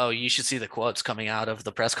 Oh, you should see the quotes coming out of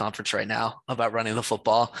the press conference right now about running the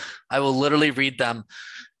football. I will literally read them.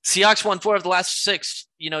 Seahawks won 4 of the last 6,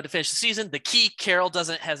 to finish the season. The key, Carroll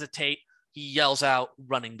doesn't hesitate. He yells out,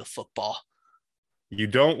 running the football. You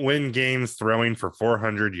don't win games throwing for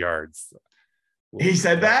 400 yards. He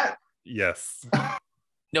said that? Yes.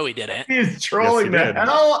 No, he didn't. He's trolling the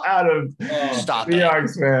hell out of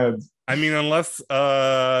Seahawks fans. I mean, unless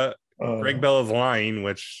Greg Bell is lying,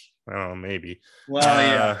 which, I don't know, maybe.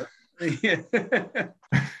 Well, yeah.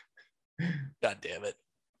 God damn it.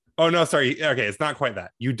 Oh, no, sorry. Okay, it's not quite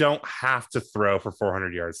that. You don't have to throw for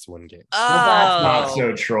 400 yards to win games. Oh. Well, that's not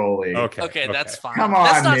so trolly. Okay, that's fine. Come on,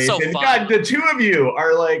 that's not Nathan. So fun. God, the two of you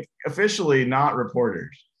are officially not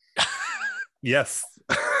reporters. Yes.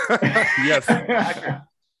 Yes.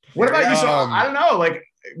 What about you? So, I don't know.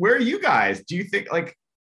 Where are you guys? Do you think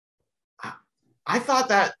I thought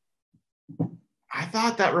that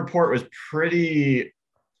report was pretty.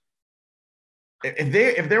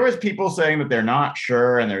 If there was people saying that they're not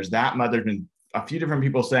sure, and there's been a few different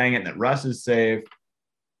people saying it, and that Russ is safe,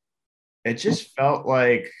 it just felt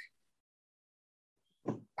like,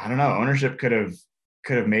 I don't know, ownership could have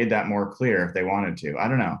made that more clear if they wanted to. I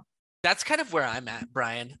don't know. That's kind of where I'm at,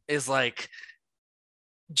 Brian, is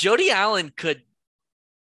Jody Allen could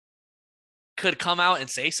come out and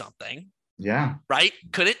say something. Yeah. Right?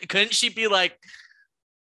 Couldn't she be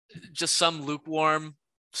just some lukewarm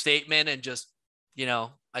statement and just,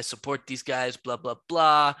 I support these guys, blah, blah,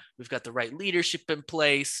 blah. We've got the right leadership in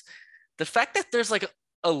place. The fact that there's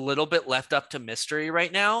a little bit left up to mystery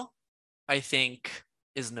right now, I think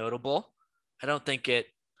is notable. I don't think it,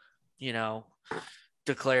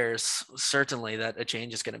 declares certainly that a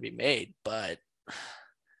change is going to be made, but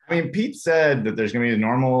I mean, Pete said that there's going to be a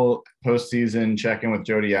normal postseason check-in with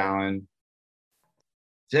Jody Allen.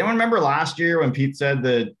 Does anyone remember last year when Pete said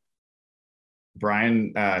that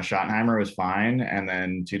Brian Schottenheimer was fine, and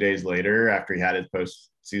then 2 days later, after he had his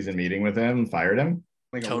postseason meeting with him, fired him?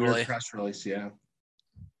 Totally. A weird press release, yeah.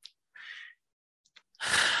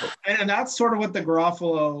 And that's sort of what the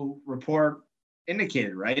Garofalo report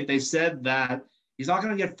indicated, right? They said that he's not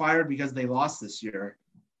going to get fired because they lost this year.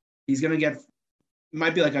 He's going to get, it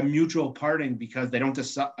might be a mutual parting because they don't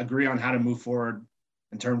agree on how to move forward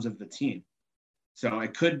in terms of the team. So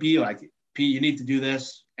it could be Pete, you need to do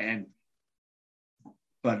this,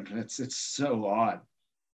 but it's so odd.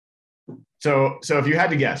 So if you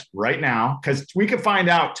had to guess right now, because we could find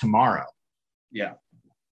out tomorrow, Yeah.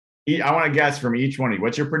 I want to guess from each one of you.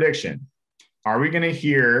 What's your prediction? Are we going to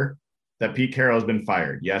hear that Pete Carroll has been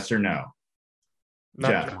fired? Yes or no?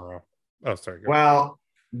 Not Jeff. tomorrow. Oh, sorry. Well,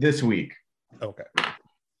 this week. Okay.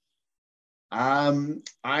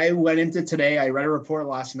 I went into today. I read a report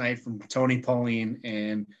last night from Tony Pauline,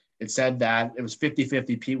 and it said that it was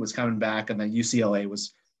 50-50. Pete was coming back, and that UCLA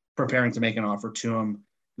was preparing to make an offer to him.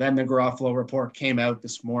 Then the Garofalo report came out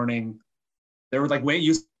this morning. They were like,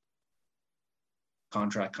 wait,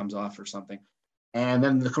 contract comes off or something. And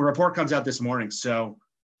then the report comes out this morning. So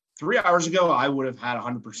 3 hours ago, I would have had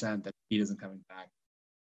 100% that Pete isn't coming back.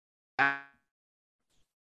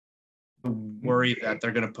 Worried that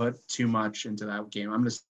they're going to put too much into that game. I'm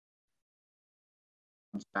just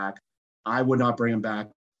back. I would not bring him back.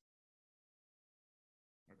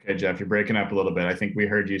 Okay, Jeff, you're breaking up a little bit. I think we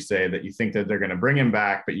heard you say that you think that they're going to bring him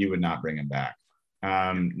back, but you would not bring him back.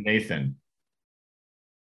 Nathan.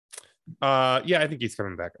 Yeah, I think he's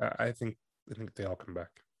coming back. I think they all come back.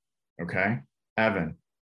 Okay. Evan.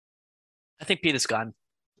 I think Pete is gone.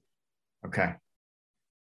 Okay.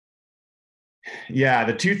 Yeah,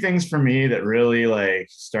 the two things for me that really like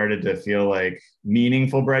started to feel like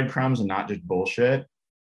meaningful breadcrumbs and not just bullshit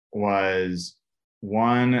was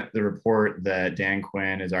one, the report that Dan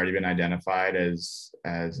Quinn has already been identified as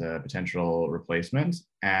a potential replacement,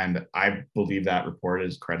 and I believe that report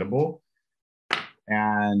is credible.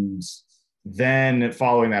 And then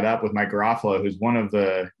following that up with Mike Garofalo, who's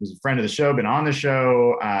a friend of the show, been on the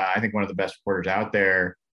show, I think one of the best reporters out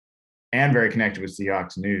there, and very connected with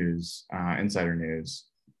Seahawks news, insider news,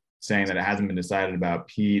 saying that it hasn't been decided about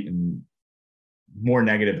Pete and more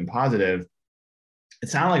negative than positive. It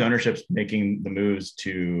sounded like ownership's making the moves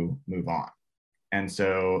to move on. And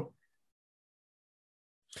so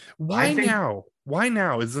why now? Why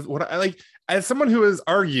now? Is this what I like as someone who has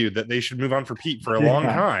argued that they should move on for Pete for a long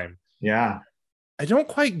time? Yeah. I don't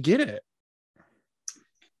quite get it.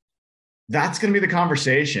 That's going to be the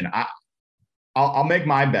conversation. I'll make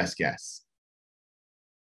my best guess.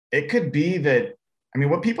 It could be that, I mean,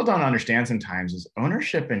 what people don't understand sometimes is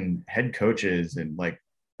ownership and head coaches and like,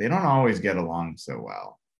 they don't always get along so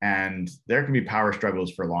well. And there can be power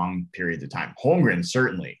struggles for long periods of time. Holmgren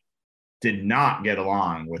certainly did not get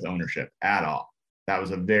along with ownership at all. That was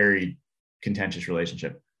a very contentious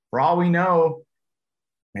relationship. For all we know,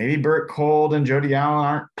 maybe Burt Cold and Jody Allen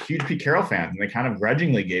aren't huge Pete Carroll fans, and they kind of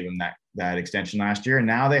grudgingly gave him that extension last year. And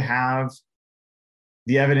now they have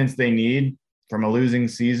the evidence they need from a losing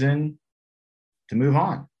season to move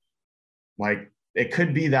on. Like, it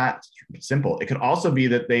could be that simple. It could also be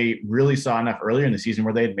that they really saw enough earlier in the season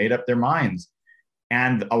where they had made up their minds.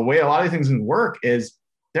 And a way a lot of things can work is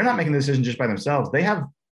they're not making the decision just by themselves. They have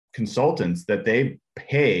consultants that they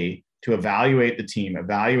pay to evaluate the team,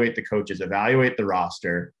 evaluate the coaches, evaluate the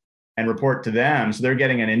roster, and report to them. So they're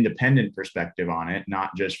getting an independent perspective on it,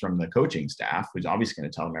 not just from the coaching staff, who's obviously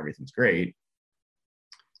going to tell them everything's great.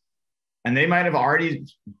 And they might have already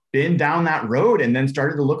been down that road and then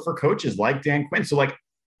started to look for coaches like Dan Quinn. So like,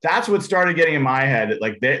 that's what started getting in my head.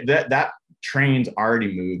 Like that train's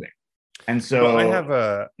already moving. And so I have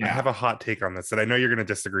a hot take on this that I know you're going to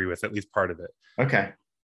disagree with, at least part of it. Okay.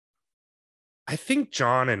 I think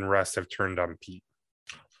John and Russ have turned on Pete.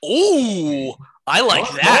 Ooh, I like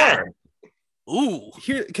that. Ooh.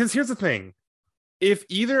 Because here's the thing. If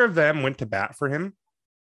either of them went to bat for him,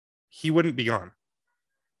 he wouldn't be gone.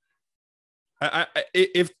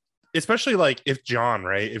 Especially like if John,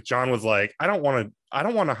 right? If John was like, I don't want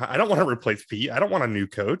to replace Pete. I don't want a new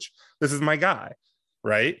coach. This is my guy,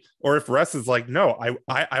 right? Or if Russ is like, no,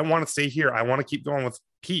 I want to stay here. I want to keep going with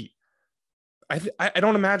Pete. I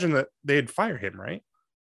don't imagine that they'd fire him, right?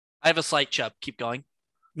 I have a slight chub. Keep going.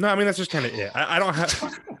 No, I mean that's just kind of it. I don't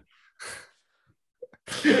have.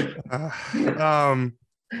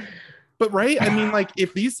 But right, I mean, like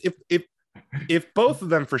if both of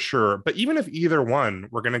them for sure, but even if either one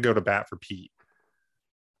were going to go to bat for Pete,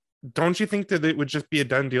 don't you think that it would just be a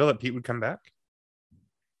done deal that Pete would come back?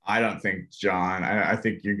 I don't think John. I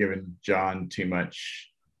think you're giving John too much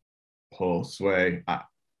pull sway.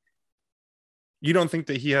 You don't think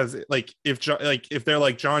that he has like if they're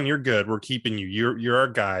like, John, you're good, we're keeping you. You're our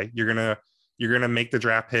guy. You're gonna make the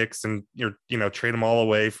draft picks and trade them all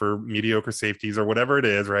away for mediocre safeties or whatever it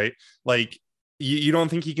is, right? Like you don't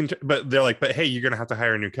think he can? But they're like, but hey, you're gonna have to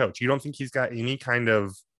hire a new coach. You don't think he's got any kind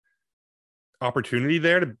of opportunity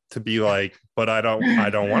there to be like, but I don't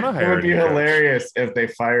want to hire. It would be hilarious if they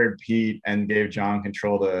fired Pete and gave John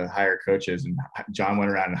control to hire coaches, and John went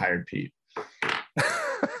around and hired Pete.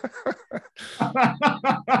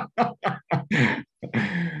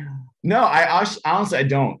 No, I honestly, I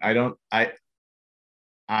don't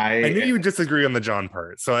I knew you would disagree on the John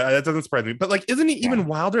part, so that doesn't surprise me. But like, isn't it even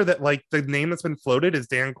wilder that like the name that's been floated is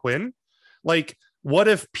Dan Quinn? Like, what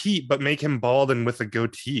if Pete, but make him bald and with a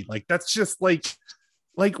goatee? Like, that's just like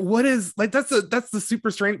what is like that's the super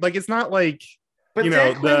strange. Like, it's not like But you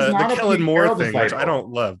Dan know Quinn's the not a Kellen Pete Moore Carroll thing, which I disciple. don't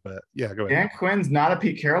love. But yeah, go ahead. Dan Quinn's not a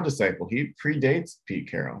Pete Carroll disciple. He predates Pete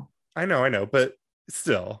Carroll. I know, but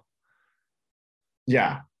still.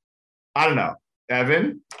 Yeah, I don't know.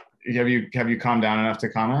 Evan, have you calmed down enough to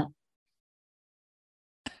comment?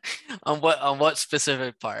 On what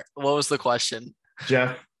specific part? What was the question?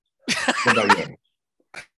 Jeff, what about you?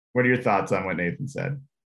 What are your thoughts on what Nathan said?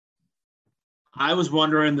 I was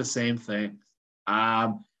wondering the same thing.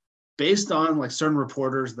 Based on like certain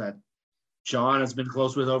reporters that John has been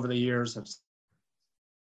close with over the years,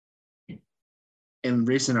 in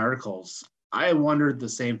recent articles, I wondered the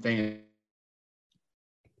same thing.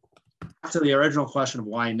 To the original question of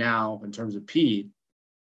why now in terms of Pete,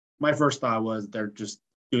 my first thought was they're just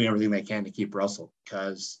doing everything they can to keep Russell,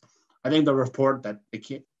 because I think the report that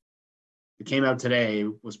it came out today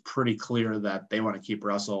was pretty clear that they want to keep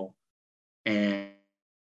Russell. And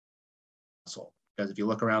Russell, because if you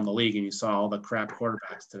look around the league and you saw all the crap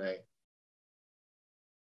quarterbacks today,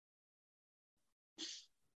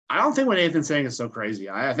 I don't think what Nathan's saying is so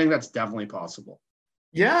crazy. I think that's definitely possible.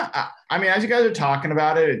 Yeah, I mean, as you guys are talking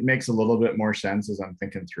about it, it makes a little bit more sense as I'm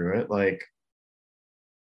thinking through it. Like,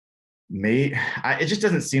 it just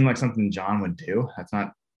doesn't seem like something John would do. That's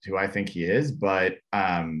not who I think he is. But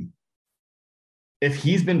if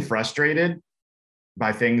he's been frustrated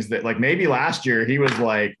by things that, like, maybe last year he was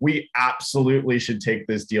like, we absolutely should take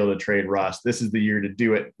this deal to trade Russ. This is the year to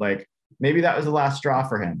do it. Like, maybe that was the last straw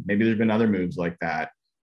for him. Maybe there's been other moves like that.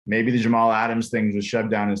 Maybe the Jamal Adams thing was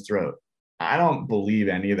shoved down his throat. I don't believe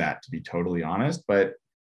any of that, to be totally honest, but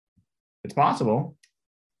it's possible.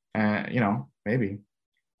 Maybe.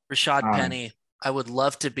 Rashad Penny, I would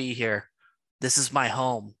love to be here. This is my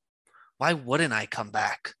home. Why wouldn't I come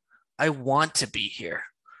back? I want to be here.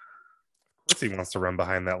 Of course he wants to run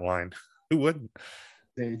behind that line. Who wouldn't?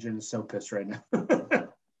 The agent is so pissed right now.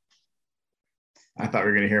 I thought we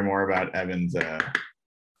were going to hear more about Evan's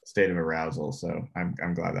state of arousal, so I'm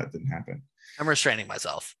glad that didn't happen. I'm restraining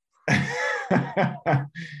myself.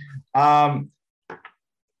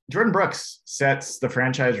 Jordan Brooks sets the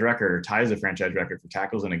franchise record, or ties the franchise record for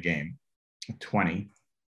tackles in a game, 20.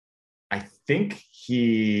 I think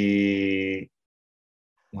he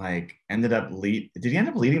ended up did he end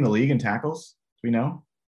up leading the league in tackles? Do we know?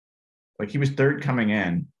 Like, he was third coming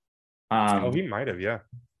in. He might have, yeah.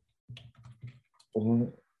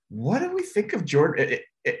 What do we think of Jordan?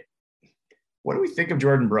 What do we think of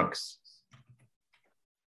Jordan Brooks?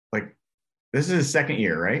 Like, this is his second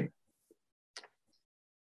year, right?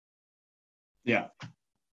 Yeah.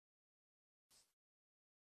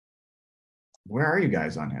 Where are you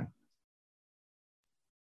guys on him?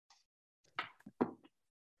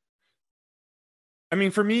 I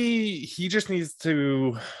mean, for me, he just needs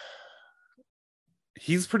to.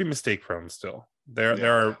 He's pretty mistake prone still.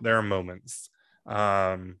 There are moments.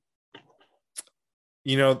 That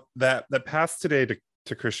pass today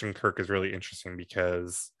to Christian Kirk is really interesting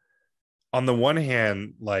because, on the one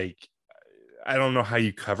hand, like, I don't know how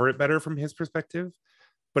you cover it better from his perspective,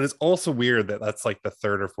 but it's also weird that that's like the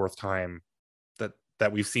third or fourth time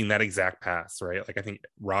that we've seen that exact pass, right? Like, I think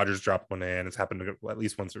Rodgers dropped one in. It's happened at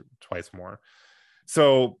least once or twice more.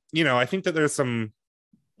 So, I think that there's some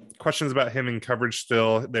questions about him in coverage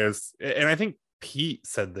still. And I think Pete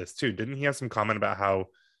said this too. Didn't he have some comment about how,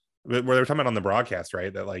 where they were talking about on the broadcast,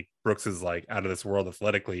 right? That like Brooks is like out of this world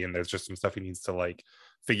athletically, and there's just some stuff he needs to like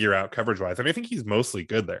figure out coverage wise. I mean, I think he's mostly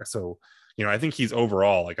good there. So, I think he's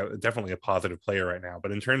overall like definitely a positive player right now.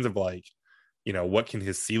 But in terms of like, what can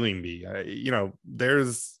his ceiling be?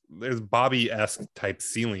 There's Bobby-esque type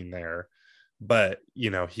ceiling there, but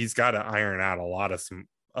he's got to iron out a lot of some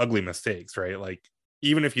ugly mistakes, right? Like,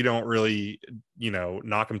 even if you don't really,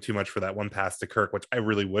 knock him too much for that one pass to Kirk, which I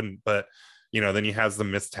really wouldn't, but then he has the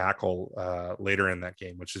missed tackle later in that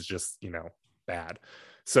game, which is just, bad.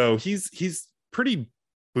 So he's pretty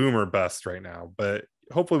boomer bust right now, but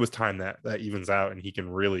hopefully with time that evens out and he can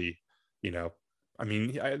really,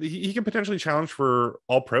 he can potentially challenge for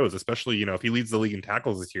all pros, especially, if he leads the league in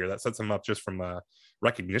tackles this year. That sets him up just from a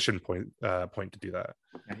recognition point to do that.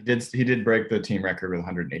 He did break the team record with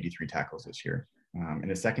 183 tackles this year in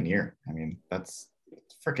his second year. I mean, that's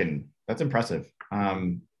impressive.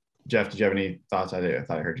 Jeff, did you have any thoughts? I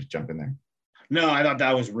thought I heard you jump in there. No, I thought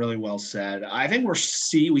that was really well said. I think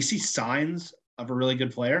we see signs of a really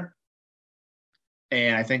good player.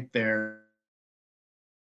 And I think that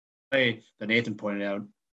Nathan pointed out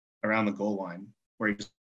around the goal line, where he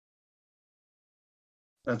just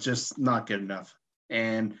That's just not good enough.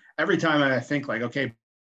 And every time I think like, okay,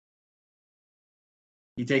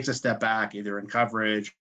 he takes a step back, either in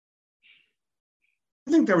coverage.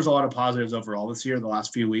 I think there was a lot of positives overall this year. The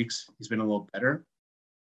last few weeks, he's been a little better.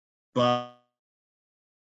 But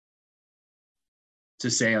to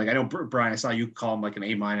say, like, I know, Brian, I saw you call him like an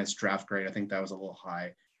A- draft grade. I think that was a little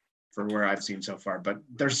high for where I've seen so far. But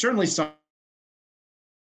there's certainly some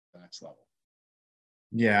the next level.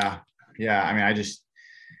 Yeah. I mean,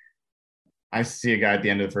 I see a guy at the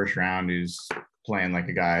end of the first round who's playing like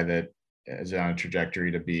a guy that is on a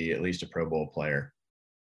trajectory to be at least a Pro Bowl player.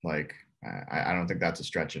 Like, I don't think that's a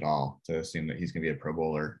stretch at all to assume that he's going to be a Pro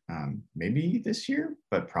Bowler. Maybe this year,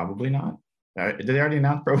 but probably not. Did they already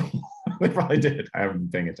announce Pro Bowl? They probably did. I haven't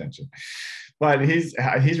been paying attention, but he's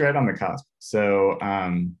right on the cusp. So,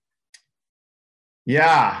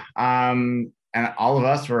 yeah. And all of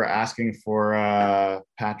us were asking for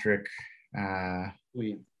Patrick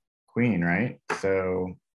Queen, right?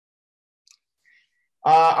 So,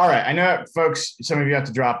 all right. I know, folks, some of you have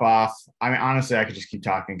to drop off. I mean, honestly, I could just keep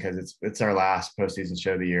talking because it's our last postseason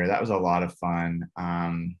show of the year. That was a lot of fun.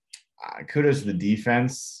 Kudos to the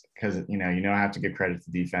defense because, I have to give credit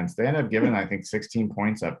to defense. They ended up giving, I think, 16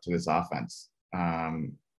 points up to this offense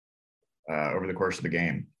over the course of the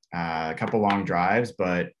game. A couple long drives,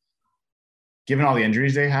 but given all the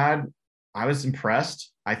injuries they had, I was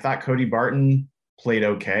impressed. I thought Cody Barton played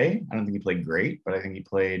okay. I don't think he played great, but I think he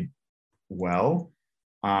played well.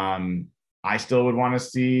 I still would want to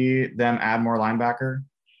see them add more linebacker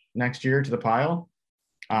next year to the pile.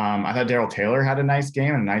 I thought Darrell Taylor had a nice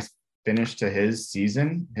game and a nice finish to his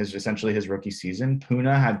season, essentially his rookie season.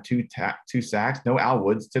 Puna had two sacks. No Al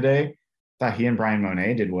Woods today. Thought he and Brian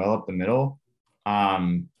Monet did well up the middle.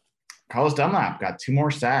 Carlos Dunlap got 2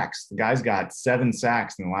 more sacks. The guy's got 7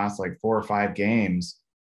 sacks in the last 4 or 5 games.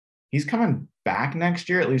 He's coming back next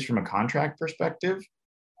year, at least from a contract perspective.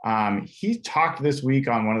 He talked this week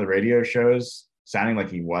on one of the radio shows, sounding like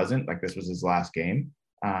he wasn't, like this was his last game.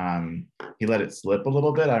 He let it slip a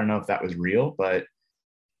little bit. I don't know if that was real, but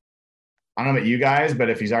I don't know about you guys, but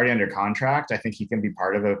if he's already under contract, I think he can be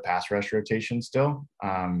part of a pass rush rotation still.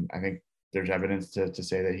 I think there's evidence to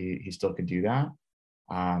say that he still could do that.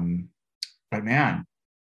 But man,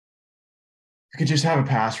 you could just have a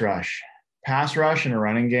pass rush and a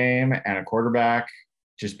running game and a quarterback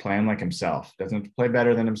just playing like himself. Doesn't have to play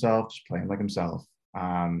better than himself, just playing like himself.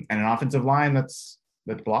 And an offensive line that's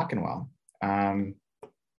blocking well.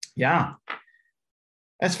 Yeah,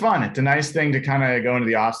 that's fun. It's a nice thing to kind of go into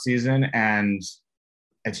the off season, and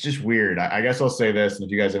it's just weird. I guess I'll say this, and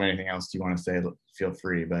if you guys have anything else you want to say, feel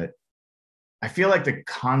free. But I feel like the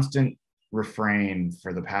constant refrain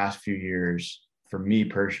for the past few years, for me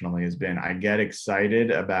personally, has been I get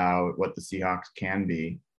excited about what the Seahawks can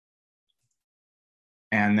be,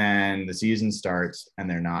 and then the season starts and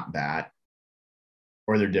they're not that,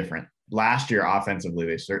 or they're different. Last year, offensively,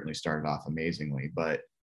 they certainly started off amazingly, but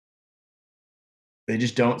they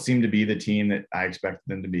just don't seem to be the team that I expected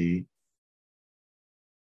them to be.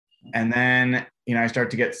 And then, I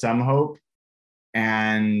start to get some hope,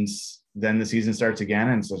 and then the season starts again.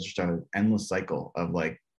 And so it's just an endless cycle of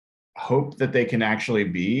hope that they can actually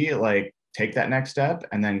be take that next step,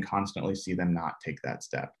 and then constantly see them not take that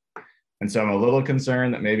step. And so I'm a little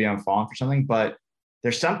concerned that maybe I'm falling for something, but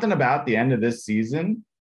there's something about the end of this season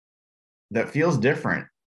that feels different.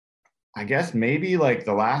 I guess maybe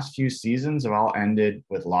the last few seasons have all ended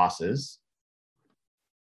with losses,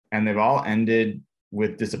 and they've all ended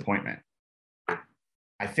with disappointment.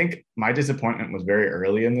 I think my disappointment was very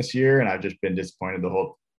early in this year, and I've just been disappointed the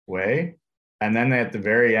whole way. And then at the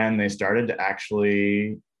very end, they started to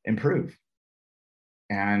actually improve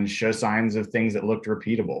and show signs of things that looked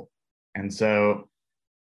repeatable. And so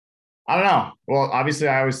I don't know. Well, obviously,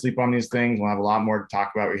 I always sleep on these things. We'll have a lot more to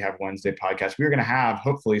talk about. We have Wednesday podcast. We're going to have,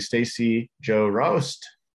 hopefully, Stacey Rost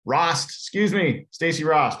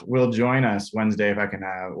will join us Wednesday if I can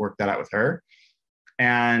work that out with her.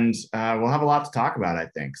 And we'll have a lot to talk about, I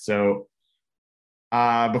think. So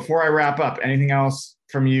before I wrap up, anything else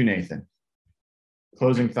from you, Nathan?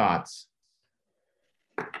 Closing thoughts.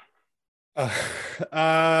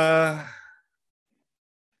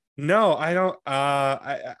 No, I don't.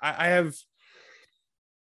 I'm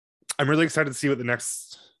really excited to see what the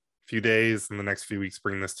next few days and the next few weeks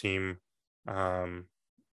bring this team.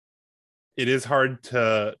 It is hard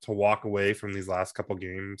to walk away from these last couple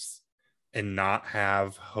games and not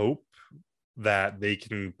have hope that they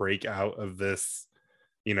can break out of this,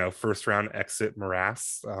 first round exit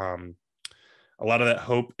morass. A lot of that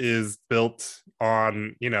hope is built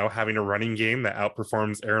on, having a running game that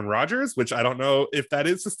outperforms Aaron Rodgers, which I don't know if that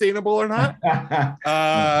is sustainable or not.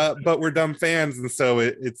 But we're dumb fans, and so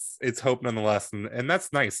it's hope nonetheless, and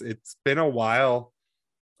that's nice. It's been a while.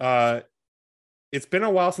 It's been a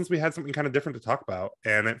while since we had something kind of different to talk about,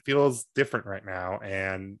 and it feels different right now.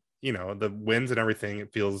 And the wins and everything,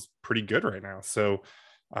 it feels pretty good right now. So,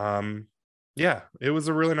 yeah, it was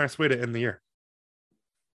a really nice way to end the year.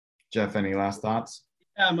 Jeff, any last thoughts?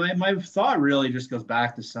 Yeah, my thought really just goes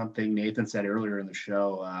back to something Nathan said earlier in the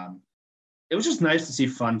show. It was just nice to see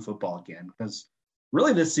fun football again, because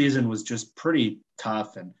really this season was just pretty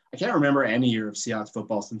tough. And I can't remember any year of Seahawks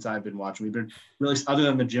football since I've been watching. We've been really, other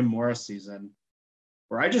than the Jim Morris season,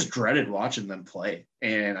 where I just dreaded watching them play.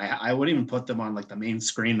 And I wouldn't even put them on like the main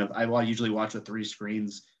screen. I usually watch with 3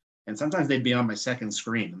 screens, and sometimes they'd be on my second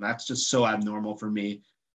screen. And that's just so abnormal for me.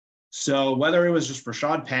 So whether it was just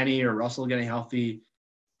Rashad Penny or Russell getting healthy,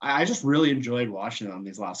 I just really enjoyed watching them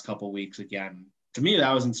these last couple of weeks again. To me,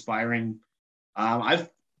 that was inspiring. I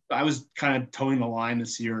was kind of towing the line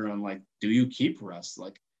this year on like, do you keep Russ?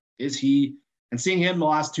 Like, is he? And seeing him the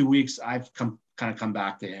last 2 weeks, I've come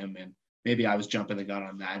back to him, and maybe I was jumping the gun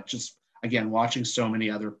on that. Just again, watching so many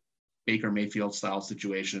other Baker Mayfield style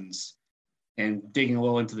situations and digging a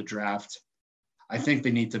little into the draft. I think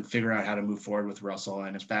they need to figure out how to move forward with Russell.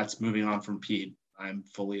 And if that's moving on from Pete, I'm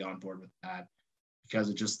fully on board with that, because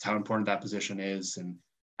of just how important that position is. And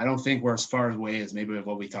I don't think we're as far away as maybe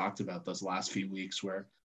what we talked about those last few weeks, where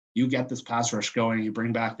you get this pass rush going, you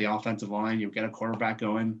bring back the offensive line, you get a quarterback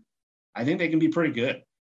going. I think they can be pretty good.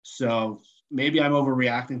 So maybe I'm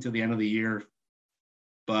overreacting to the end of the year,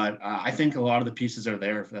 but I think a lot of the pieces are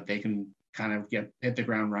there that they can kind of hit the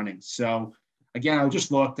ground running. So again, I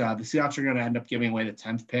just looked, the Seahawks are going to end up giving away the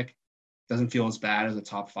 10th pick. Doesn't feel as bad as a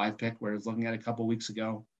top 5 pick, where I was looking at a couple weeks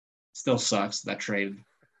ago. Still sucks. That trade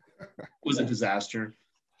was a disaster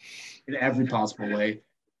in every possible way.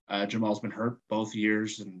 Jamal's been hurt both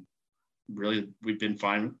years, and really we've been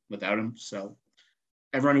fine without him. So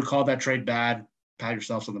everyone who called that trade bad, pat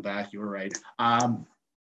yourselves on the back. You were right.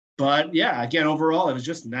 But yeah, again, overall, it was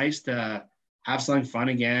just nice to have something fun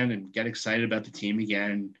again and get excited about the team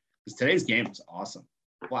again, because today's game was awesome.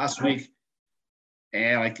 Last week,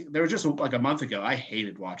 and like there was just like a month ago, I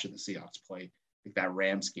hated watching the Seahawks play, like that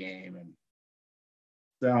Rams game. And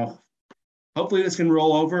so hopefully this can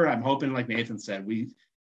roll over. I'm hoping, like Nathan said, we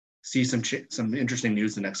see some interesting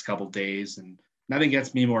news the next couple of days, and nothing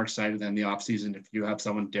gets me more excited than the offseason if you have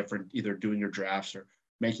someone different either doing your drafts or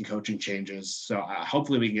making coaching changes. So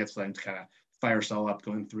hopefully we can get something to kind of fire us all up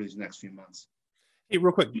going through these next few months. Hey,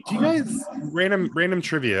 real quick, do you guys, random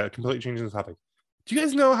trivia, completely changing the topic. Do you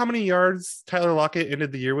guys know how many yards Tyler Lockett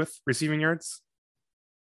ended the year with, receiving yards?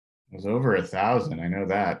 It was over 1,000. I know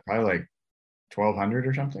that. Probably like 1,200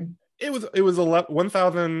 or something. It was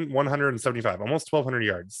 1,175, almost 1,200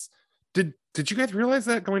 yards. Did you guys realize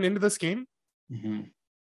that going into this game? Mm-hmm.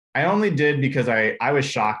 I only did because I was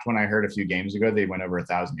shocked when I heard a few games ago they went over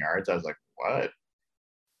 1,000 yards. I was like, what?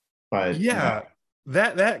 But yeah,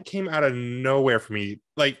 that came out of nowhere for me.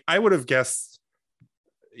 Like, I would have guessed.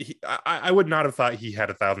 I would not have thought he had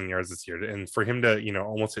 1,000 yards this year, and for him to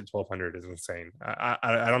almost hit 1,200 is insane.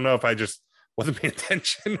 I don't know if I just wasn't paying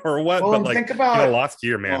attention or what, well, but like, think about last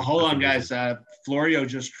year, man. Well, hold on, guys. Florio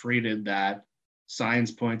just tweeted that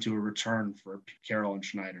signs point to a return for Carroll and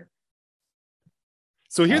Schneider.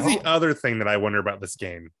 So here's the other thing that I wonder about this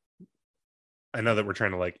game. I know that we're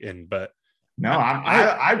trying to end, but no,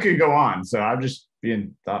 I could go on. So I'm just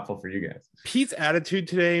being thoughtful for you guys. Pete's attitude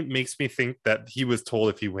today makes me think that he was told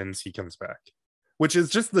if he wins, he comes back, which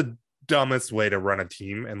is just the dumbest way to run a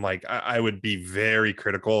team. And I would be very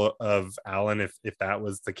critical of Allen if that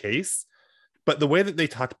was the case. But the way that they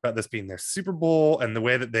talked about this being their Super Bowl, and the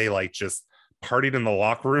way that they just partied in the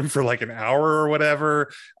locker room for an hour or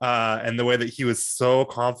whatever, and the way that he was so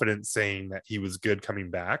confident saying that he was good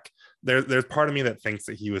coming back, there's part of me that thinks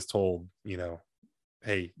that he was told,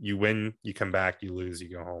 hey, you win, you come back, you lose, you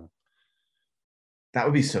go home. That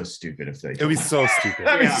would be so stupid if they. It would be so stupid.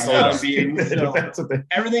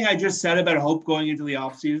 Everything I just said about hope going into the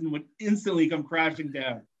offseason would instantly come crashing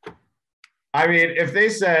down. I mean, if they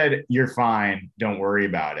said you're fine, don't worry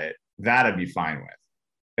about it, that'd be fine with.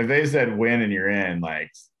 If they said win and you're in,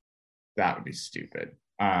 that would be stupid.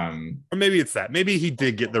 Or maybe it's that. Maybe he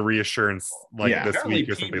did get the reassurance this week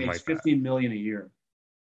or something like that. $15 million a year.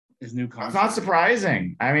 His new contract. It's not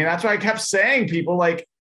surprising. I mean, that's why I kept saying people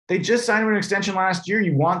they just signed him an extension last year.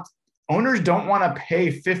 Owners don't want to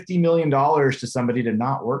pay $50 million to somebody to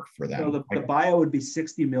not work for them. So the buyout would be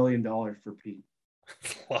 $60 million for Pete.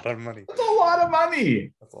 That's a lot of money. That's a lot of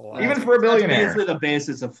money. That's a lot. Even for a billionaire. That's basically the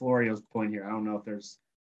basis of Florio's point here. I don't know if there's.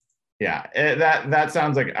 Yeah, that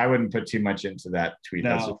sounds like I wouldn't put too much into that tweet.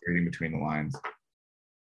 No. That's just reading between the lines.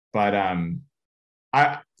 But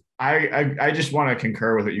I just want to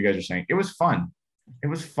concur with what you guys are saying. It was fun. It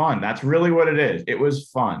was fun. That's really what it is. It was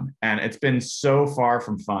fun, and it's been so far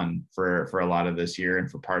from fun for a lot of this year and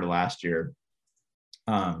for part of last year.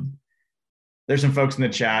 There's some folks in the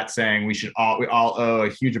chat saying we all owe a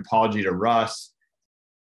huge apology to Russ.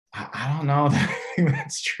 I don't know that I think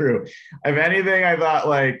that's true. If anything, I thought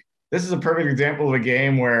like this is a perfect example of a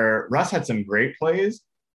game where Russ had some great plays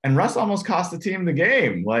and Russ almost cost the team the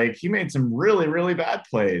game. Like he made some really, really bad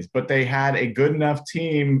plays, but they had a good enough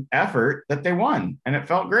team effort that they won and it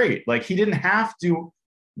felt great. Like he didn't have to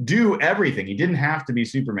do everything. He didn't have to be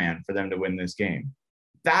Superman for them to win this game.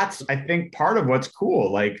 That's, I think, part of what's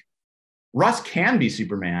cool. Like Russ can be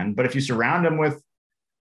Superman, but if you surround him with,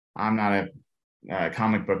 I'm not a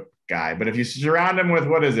comic book guy, but if you surround him with,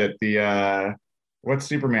 what is it? What's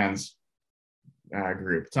Superman's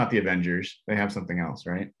group? It's not the Avengers. They have something else,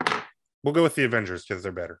 right? We'll go with the Avengers because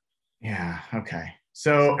they're better. Yeah. Okay.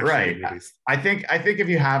 So, right. I think if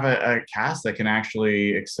you have a cast that can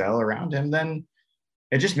actually excel around him, then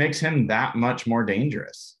it just makes him that much more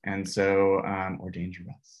dangerous. And so, or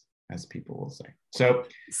dangerous, as people will say. So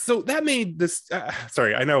that made this.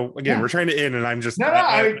 Sorry, I know. Again, we're trying to end, and I'm just.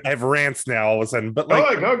 I have rants now all of a sudden. But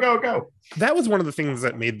like, go. That was one of the things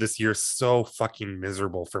that made this year so fucking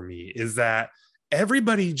miserable for me. Is that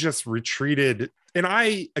everybody just retreated, and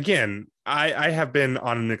I have been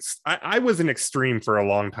on I was an extreme for a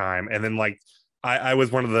long time, and then like I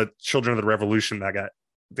was one of the children of the revolution that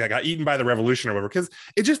got eaten by the revolution or whatever, because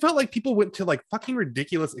it just felt like people went to like fucking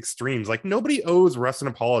ridiculous extremes. Like nobody owes Russ an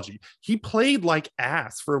apology. He played like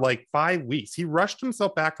ass for like 5 weeks. He rushed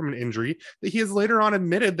himself back from an injury that he has later on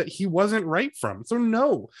admitted that he wasn't right from. So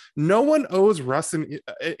no one owes Russ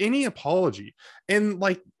any apology. And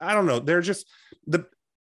like, I don't know, they're just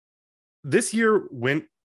this year went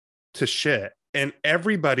to shit and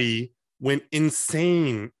everybody went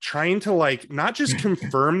insane trying to like not just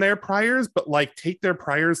confirm their priors, but like take their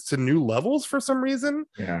priors to new levels for some reason.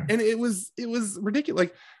 Yeah. And it was ridiculous.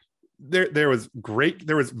 Like there was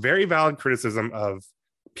very valid criticism of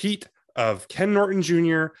Pete, of Ken Norton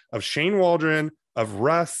Jr., of Shane Waldron, of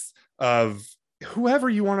Russ, of whoever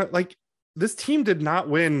you want to like. This team did not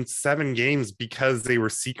win 7 games because they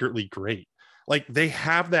were secretly great. Like they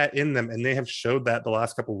have that in them and they have showed that the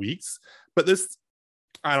last couple of weeks, but this,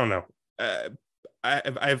 I don't know.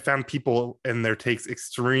 I've found people and their takes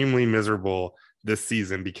extremely miserable this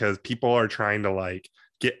season because people are trying to like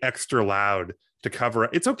get extra loud to cover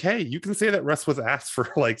it. It's okay. You can say that Russ was asked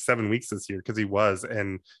for like 7 weeks this year because he was,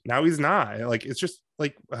 and now he's not. Like, it's just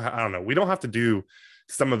like, I don't know. We don't have to do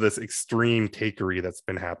some of this extreme takery that's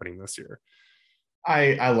been happening this year.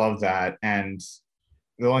 I love that. And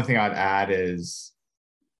the only thing I'd add is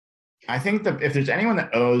I think that if there's anyone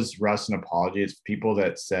that owes Russ an apology, it's people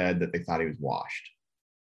that said that they thought he was washed.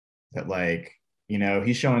 That like, you know,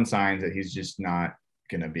 he's showing signs that he's just not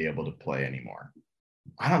going to be able to play anymore.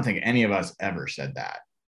 I don't think any of us ever said that.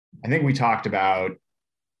 I think we talked about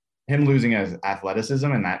him losing his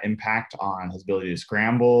athleticism and that impact on his ability to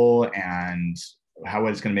scramble and how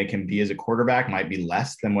it's going to make him be as a quarterback might be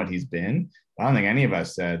less than what he's been. But I don't think any of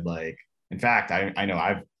us said like, in fact, I know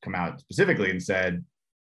I've come out specifically and said,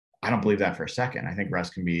 I don't believe that for a second. I think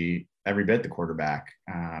Russ can be every bit the quarterback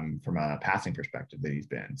from a passing perspective that he's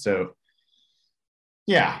been. So,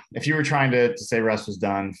 yeah, if you were trying to say Russ was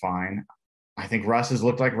done, fine. I think Russ has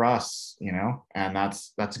looked like Russ, you know, and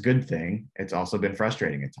that's a good thing. It's also been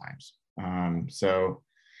frustrating at times.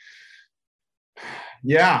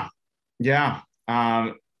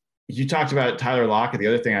 You talked about Tyler Lockett. The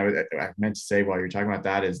other thing I meant to say while you're talking about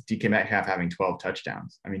that is DK Metcalf having 12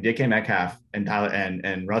 touchdowns. I mean, DK Metcalf and Tyler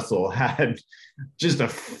and Russell had just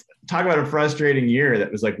talk about a frustrating year that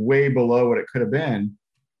was like way below what it could have been.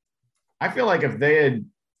 I feel like if they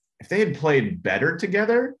had played better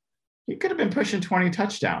together, he could have been pushing 20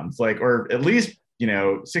 touchdowns, like, or at least, you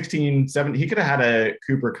know, 16, 17. He could have had a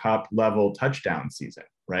Cooper Kupp level touchdown season.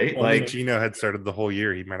 Right? Only like Gino had started the whole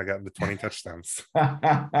year, he might have gotten the 20 touchdowns.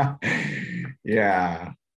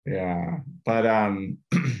 Yeah. But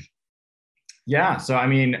yeah. So I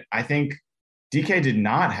mean, I think DK did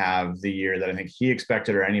not have the year that I think he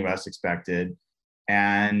expected or any of us expected,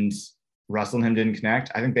 and Russell and him didn't connect.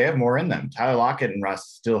 I think they have more in them. Tyler Lockett and Russ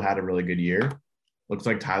still had a really good year. Looks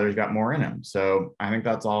like Tyler's got more in him. So I think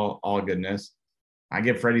that's all goodness. I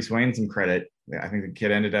give Freddie Swain some credit. I think the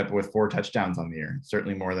kid ended up with 4 touchdowns on the year,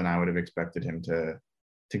 certainly more than I would have expected him to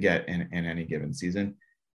to get in any given season.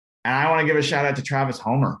 And I want to give a shout out to Travis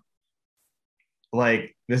Homer.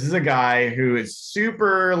 Like, this is a guy who is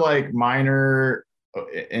super like minor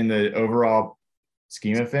in the overall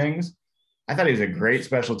scheme of things. I thought he was a great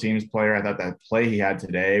special teams player. I thought that play he had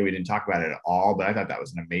today, we didn't talk about it at all, but I thought that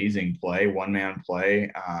was an amazing play, one-man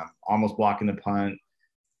play, almost blocking the punt,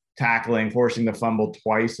 tackling, forcing the fumble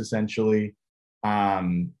twice, essentially.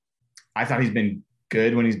 I thought he's been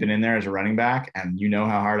good when he's been in there as a running back, and you know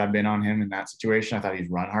how hard I've been on him in that situation. I thought he's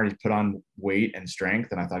run hard. He's put on weight and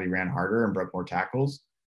strength, and I thought he ran harder and broke more tackles.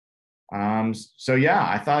 So yeah,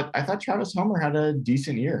 I thought Travis Homer had a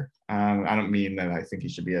decent year. I don't mean that I think he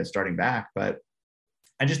should be a starting back, but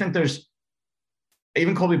I just think there's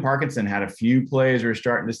even Colby Parkinson had a few plays. We're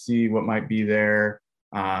starting to see what might be there.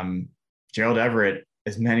 Gerald Everett,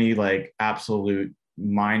 as many like absolute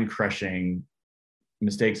mind crushing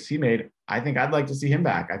mistakes he made, I think I'd like to see him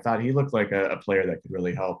back. I thought he looked like a player that could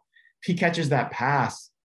really help. If he catches that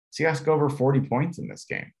pass, Seahawks go over 40 points in this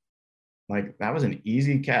game. Like, that was an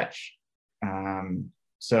easy catch.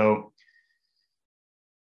 So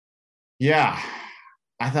yeah,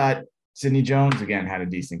 I thought Sidney Jones again had a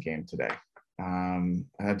decent game today. I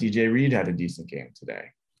thought DJ Reed had a decent game today.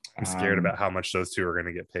 I'm scared about how much those two are going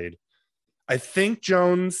to get paid. I think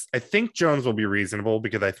Jones will be reasonable,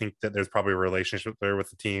 because I think that there's probably a relationship there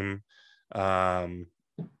with the team. And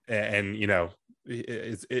you know,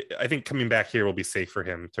 I think coming back here will be safe for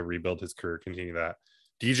him to rebuild his career, continue that.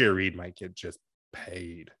 DJ Reed might get just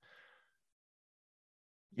paid.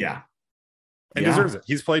 Yeah. And deserves it.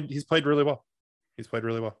 He's played really well.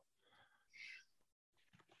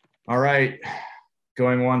 All right.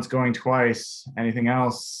 Going once, going twice. Anything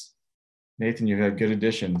else? Nathan, you've had good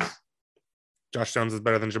additions. Josh Jones is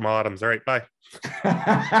better than Jamal Adams. All right, bye.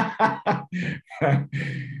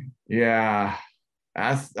 Yeah.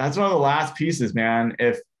 That's one of the last pieces, man.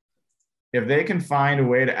 If they can find a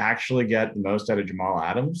way to actually get the most out of Jamal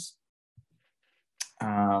Adams,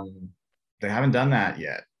 they haven't done that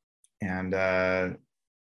yet. And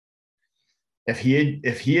if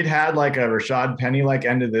he had like a Rashad Penny like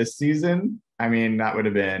end of this season, I mean, that would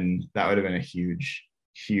have been a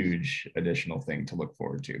huge additional thing to look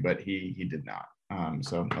forward to. But he did not.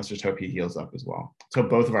 So let's just hope he heals up as well. So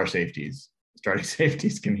both of our starting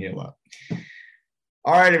safeties can heal up.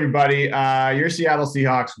 All right, everybody. Your Seattle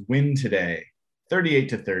Seahawks win today,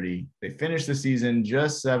 38-30. They finished the season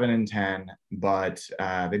just 7-10, but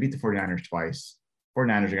they beat the 49ers twice.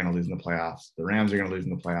 49ers are going to lose in the playoffs. The Rams are going to lose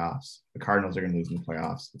in the playoffs. The Cardinals are going to lose in the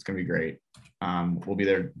playoffs. It's going to be great. We'll be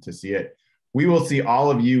there to see it. We will see all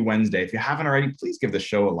of you Wednesday. If you haven't already, please give the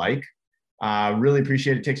show a like. Really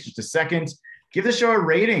appreciate it. It takes just a second. Give the show a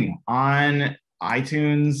rating on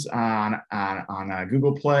iTunes, on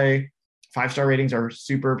Google Play. 5-star ratings are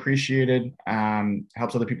super appreciated.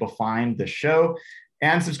 Helps other people find the show.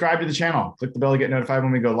 And subscribe to the channel. Click the bell to get notified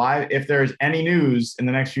when we go live. If there's any news in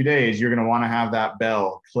the next few days, you're going to want to have that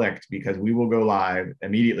bell clicked, because we will go live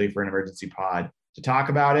immediately for an emergency pod to talk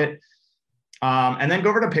about it. And then go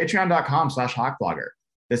over to patreon.com/hawkblogger.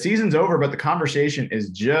 The season's over, but the conversation is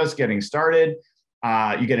just getting started.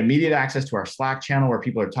 You get immediate access to our Slack channel where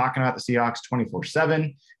people are talking about the Seahawks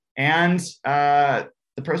 24/7. And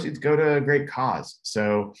the proceeds go to a great cause.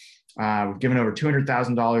 So we've given over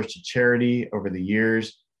 $200,000 to charity over the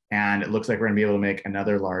years, and it looks like we're going to be able to make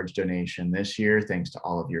another large donation this year, thanks to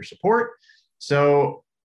all of your support. So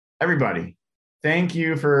everybody, thank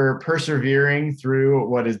you for persevering through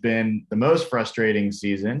what has been the most frustrating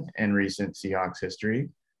season in recent Seahawks history,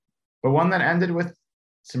 but one that ended with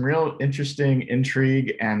some real interesting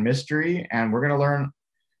intrigue and mystery. And we're going to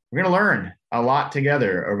learn a lot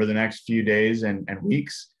together over the next few days and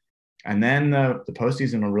weeks. And then the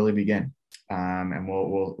postseason will really begin. And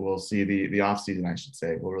we'll see the off season, I should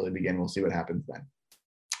say, will really begin. We'll see what happens then.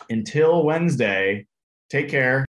 Until Wednesday, take care.